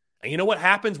 And you know what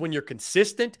happens when you're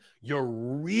consistent? You're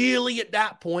really at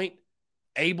that point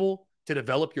able to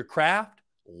develop your craft,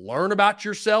 learn about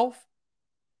yourself,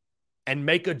 and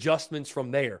make adjustments from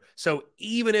there. So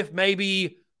even if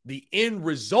maybe the end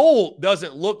result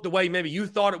doesn't look the way maybe you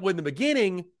thought it would in the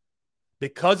beginning,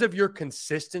 because of your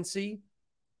consistency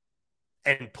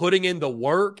and putting in the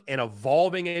work and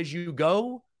evolving as you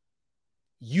go,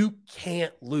 you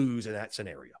can't lose in that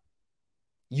scenario.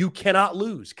 You cannot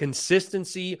lose.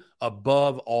 Consistency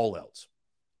above all else.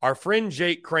 Our friend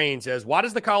Jake Crane says, why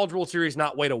does the College World Series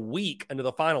not wait a week into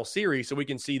the final series so we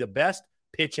can see the best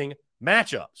pitching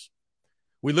matchups?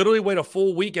 We literally wait a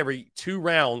full week every 2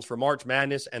 rounds for March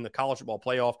Madness and the College Football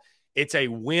Playoff. It's a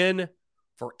win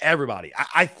for everybody.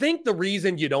 I think the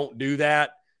reason you don't do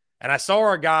that, and I saw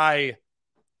our guy,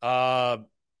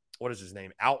 what is his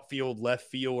name? Outfield,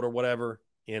 left field, or whatever,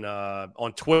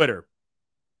 on Twitter.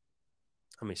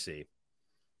 Let me see.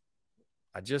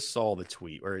 I just saw the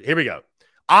tweet. Here we go.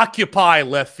 Occupy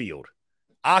left field.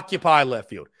 Occupy left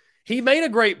field. He made a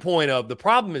great point of, the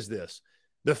problem is this.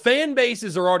 The fan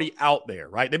bases are already out there,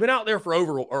 right? They've been out there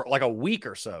for like a week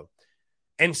or so.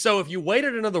 And so if you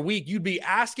waited another week, you'd be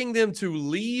asking them to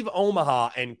leave Omaha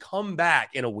and come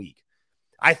back in a week.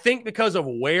 I think because of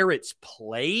where it's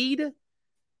played,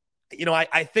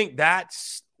 I think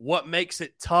that's what makes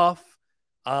it tough.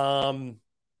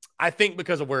 I think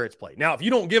because of where it's played. Now, if you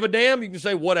don't give a damn, you can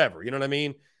say whatever. You know what I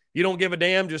mean? You don't give a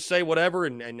damn, just say whatever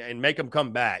and make them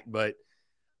come back. But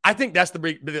I think that's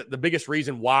the biggest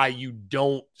reason why you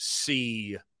don't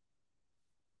see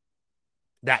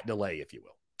that delay, if you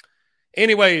will.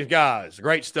 Anyways, guys,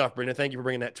 great stuff, Brendan. Thank you for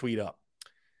bringing that tweet up.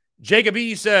 Jacob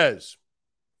E. says,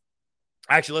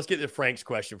 actually, let's get to Frank's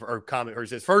question or comment. He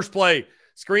says, first play,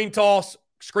 screen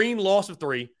loss of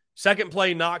 3, Second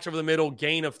play, Knox over the middle,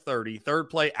 gain of 30. Third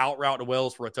play, out route to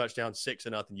Wells for a touchdown,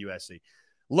 6-0 USC.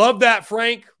 Love that,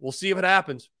 Frank. We'll see if it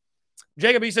happens.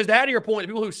 Jacob, he says, to add to your point, the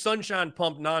people who sunshine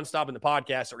pump nonstop in the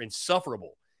podcast are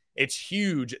insufferable. It's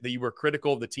huge that you were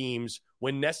critical of the teams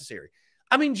when necessary.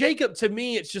 I mean, Jacob, to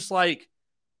me, it's just like,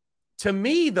 to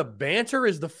me, the banter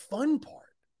is the fun part.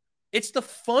 It's the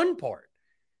fun part.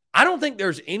 I don't think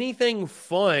there's anything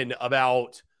fun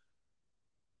about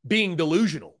being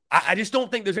delusional. I just don't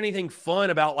think there's anything fun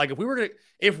about, like, if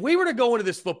we were to go into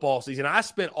this football season, I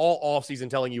spent all offseason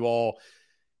telling you all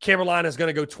Carolina's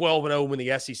going to go 12-0 and win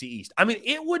the SEC East. I mean,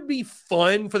 it would be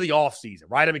fun for the offseason,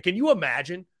 right? I mean, can you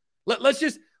imagine? Let's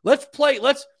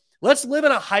live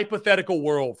in a hypothetical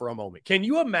world for a moment. Can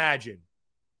you imagine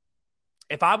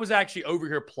if I was actually over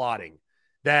here plotting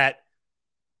that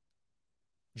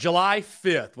July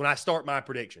 5th, when I start my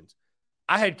predictions,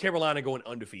 I had Carolina going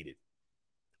undefeated?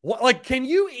 What, like, can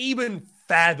you even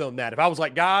fathom that? If I was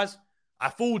like, guys, I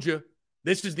fooled you.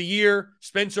 This is the year.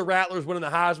 Spencer Rattler's winning the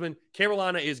Heisman.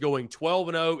 Carolina is going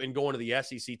 12-0 and going to the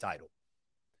SEC title.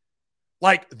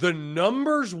 Like, the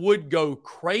numbers would go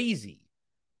crazy.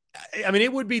 I mean,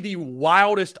 it would be the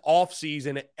wildest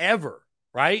offseason ever,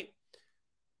 right?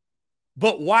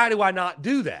 But why do I not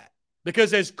do that?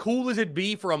 Because as cool as it'd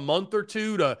be for a month or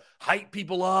two to hype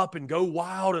people up and go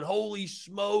wild and holy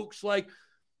smokes, like,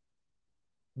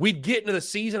 we'd get into the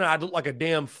season and I'd look like a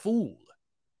damn fool.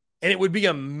 And it would be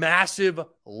a massive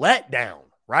letdown,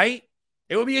 right?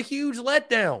 It would be a huge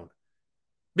letdown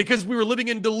because we were living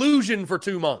in delusion for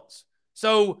 2 months.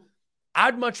 So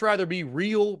I'd much rather be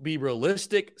real, be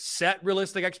realistic, set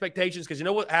realistic expectations, because you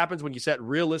know what happens when you set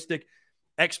realistic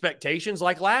expectations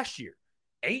like last year?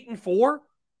 8-4,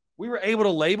 we were able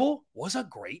to label was a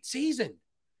great season.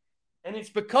 And it's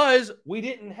because we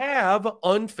didn't have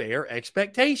unfair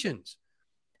expectations.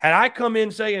 Had I come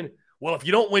in saying, well, if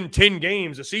you don't win 10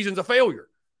 games, the season's a failure,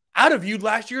 I'd have viewed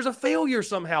last year as a failure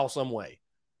somehow, some way.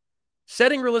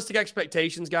 Setting realistic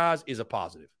expectations, guys, is a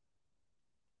positive.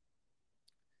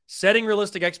 Setting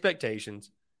realistic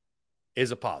expectations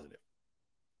is a positive.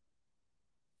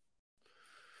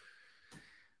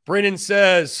 Brennan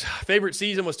says, favorite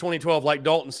season was 2012. Like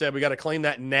Dalton said, we got to claim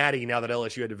that natty now that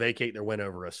LSU had to vacate their win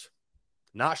over us.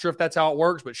 Not sure if that's how it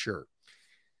works, but sure.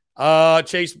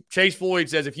 Chase Floyd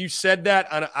says, if you said that,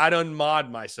 I'd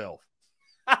unmod myself.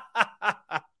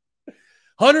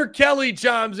 Hunter Kelly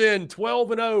chimes in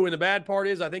 12-0, and the bad part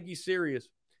is I think he's serious.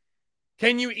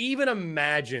 Can you even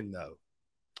imagine, though?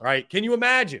 Right? Can you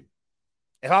imagine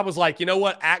if I was like, you know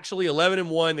what? Actually,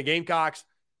 11-1, the Gamecocks,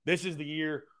 this is the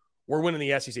year we're winning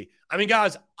the SEC. I mean,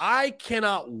 guys, I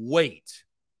cannot wait.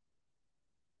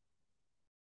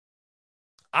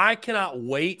 I cannot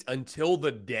wait until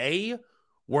the day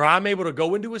where I'm able to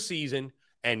go into a season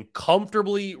and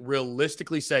comfortably,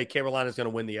 realistically say Carolina's going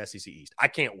to win the SEC East. I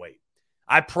can't wait.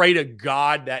 I pray to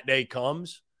God that day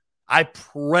comes. I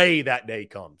pray that day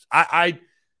comes.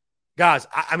 Guys,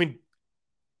 I mean,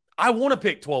 I want to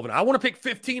pick 12-0. I want to pick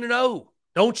 15-0.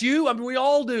 Don't you? I mean, we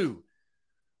all do.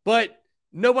 But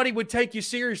nobody would take you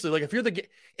seriously. Like,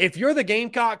 if you're the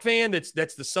Gamecock fan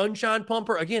that's the sunshine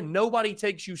pumper, again, nobody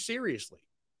takes you seriously.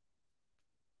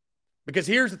 Because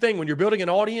here's the thing, when you're building an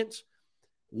audience,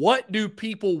 what do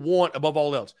people want above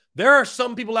all else? There are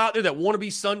some people out there that want to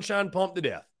be sunshine pumped to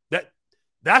death.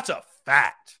 That's a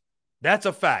fact. That's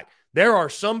a fact. There are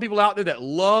some people out there that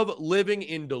love living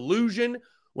in delusion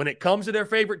when it comes to their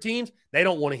favorite teams. They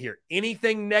don't want to hear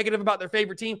anything negative about their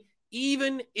favorite team,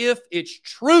 even if it's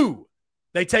true.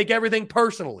 They take everything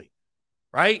personally,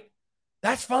 right?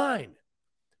 That's fine.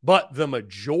 But the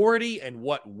majority and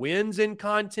what wins in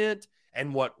content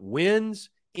and what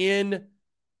wins in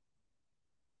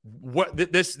what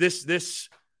this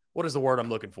what is the word I'm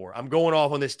looking for? I'm going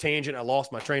off on this tangent. I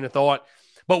lost my train of thought.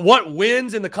 But what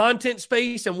wins in the content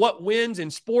space and what wins in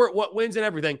sport, what wins in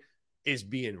everything is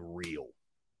being real.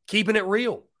 Keeping it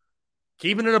real.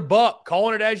 Keeping it a buck.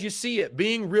 Calling it as you see it.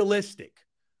 Being realistic.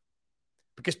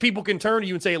 Because people can turn to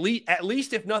you and say, at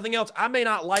least if nothing else, I may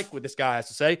not like what this guy has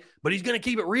to say, but he's going to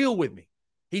keep it real with me.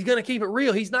 He's going to keep it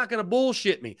real. He's not going to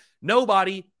bullshit me.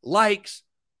 Nobody likes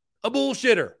a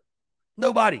bullshitter.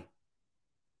 Nobody.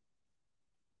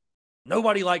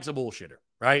 Nobody likes a bullshitter,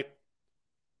 right?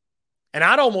 And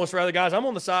I'd almost rather, guys, I'm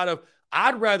on the side of,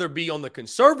 I'd rather be on the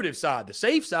conservative side, the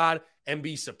safe side, and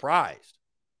be surprised.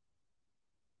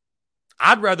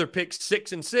 I'd rather pick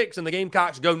 6-6 and the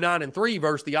Gamecocks go 9-3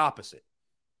 versus the opposite.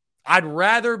 I'd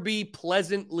rather be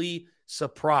pleasantly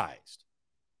surprised.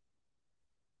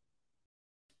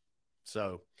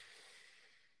 So,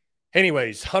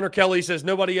 Anyways, Hunter Kelly says,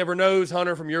 nobody ever knows,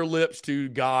 Hunter, from your lips to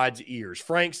God's ears.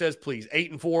 Frank says, please,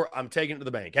 8-4, I'm taking it to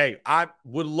the bank. Hey, I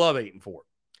would love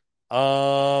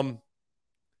 8-4.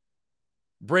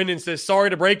 Brendan says, sorry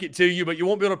to break it to you, but you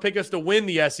won't be able to pick us to win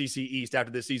the SEC East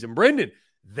after this season. Brendan,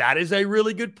 that is a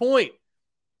really good point.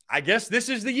 I guess this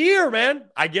is the year, man.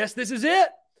 I guess this is it.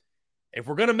 If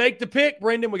we're going to make the pick,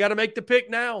 Brendan, we got to make the pick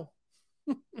now.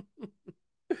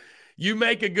 You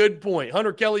make a good point.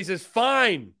 Hunter Kelly says,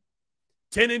 fine.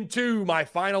 10-2, my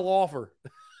final offer.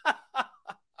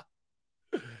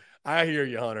 I hear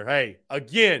you, Hunter. Hey,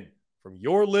 again, from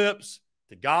your lips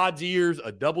to God's ears,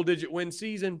 a double-digit win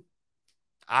season,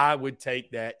 I would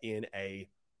take that in a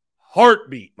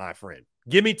heartbeat, my friend.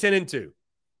 Give me 10-2.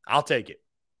 I'll take it.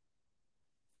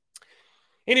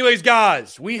 Anyways,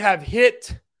 guys, we have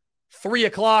hit 3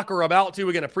 o'clock or about to.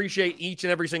 We're going to appreciate each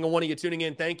and every single one of you tuning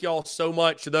in. Thank you all so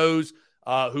much to those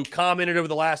who commented over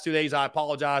the last 2 days. I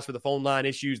apologize for the phone line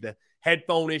issues, the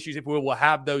headphone issues. If we will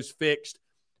have those fixed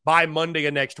by Monday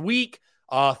of next week.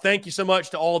 Thank you so much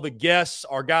to all the guests.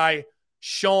 Our guy,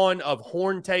 Sean of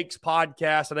Horn Takes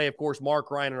Podcast today. Of course,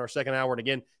 Mark Ryan in our second hour. And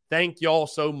again, thank you all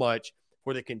so much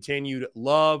for the continued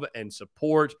love and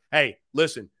support. Hey,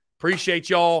 listen, appreciate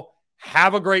y'all.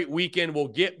 Have a great weekend. We'll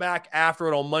get back after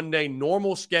it on Monday.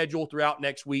 Normal schedule throughout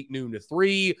next week, noon to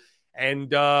 3.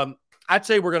 And I'd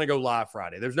say we're going to go live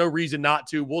Friday. There's no reason not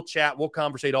to. We'll chat. We'll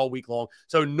conversate all week long.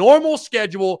 So normal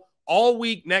schedule all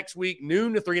week next week,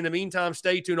 noon to 3. In the meantime,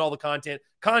 stay tuned. All the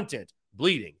content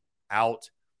bleeding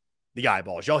out the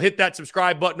eyeballs. Y'all hit that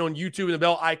subscribe button on YouTube and the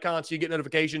bell icon so you get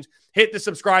notifications. Hit the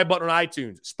subscribe button on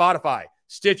iTunes, Spotify,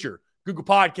 Stitcher, Google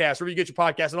Podcasts, wherever you get your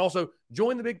podcasts. And also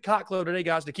join the Big Cock Club today,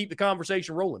 guys, to keep the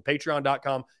conversation rolling.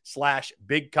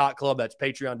 Patreon.com/Big Cock Club. That's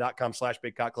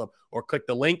Patreon.com/Big Cock Club. Or click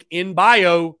the link in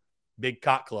bio, Big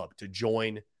Cock Club, to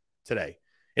join today.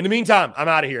 In the meantime, I'm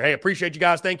out of here. Hey, appreciate you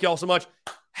guys. Thank you all so much.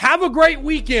 Have a great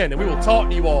weekend, and we will talk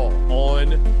to you all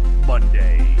on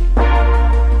Monday.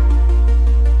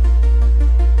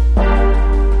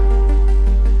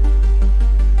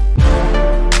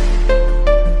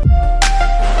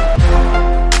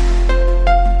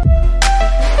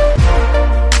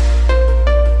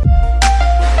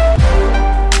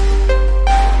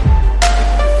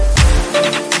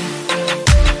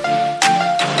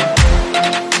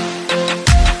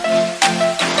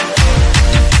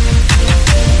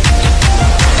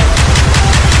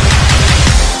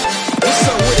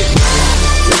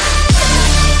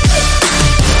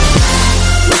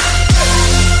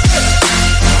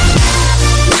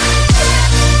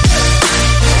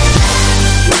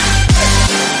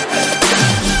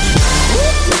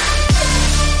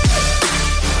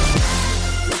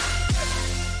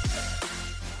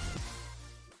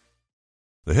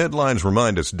 The headlines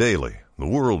remind us daily, the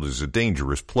world is a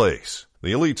dangerous place.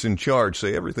 The elites in charge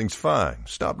say everything's fine,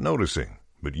 stop noticing.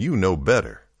 But you know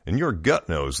better. And your gut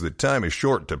knows that time is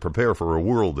short to prepare for a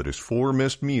world that is 4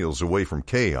 missed meals away from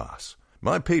chaos.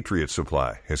 My Patriot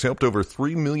Supply has helped over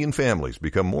 3 million families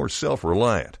become more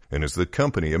self-reliant and is the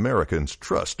company Americans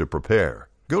trust to prepare.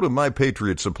 Go to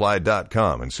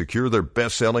MyPatriotSupply.com and secure their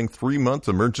best-selling 3-month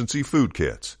emergency food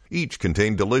kits. Each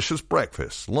contain delicious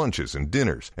breakfasts, lunches, and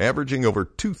dinners, averaging over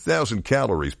 2,000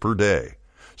 calories per day.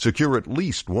 Secure at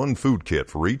least 1 food kit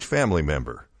for each family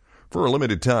member. For a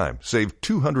limited time, save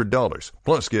 $200,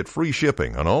 plus get free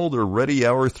shipping on all their Ready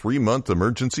Hour 3-month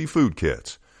emergency food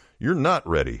kits. You're not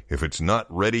ready if it's not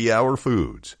Ready Hour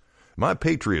Foods. My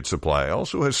Patriot Supply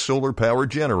also has solar power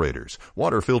generators,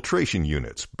 water filtration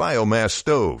units, biomass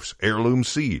stoves, heirloom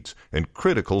seeds, and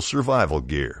critical survival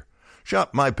gear.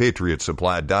 Shop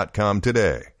MyPatriotSupply.com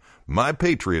today.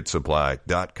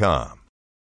 MyPatriotSupply.com.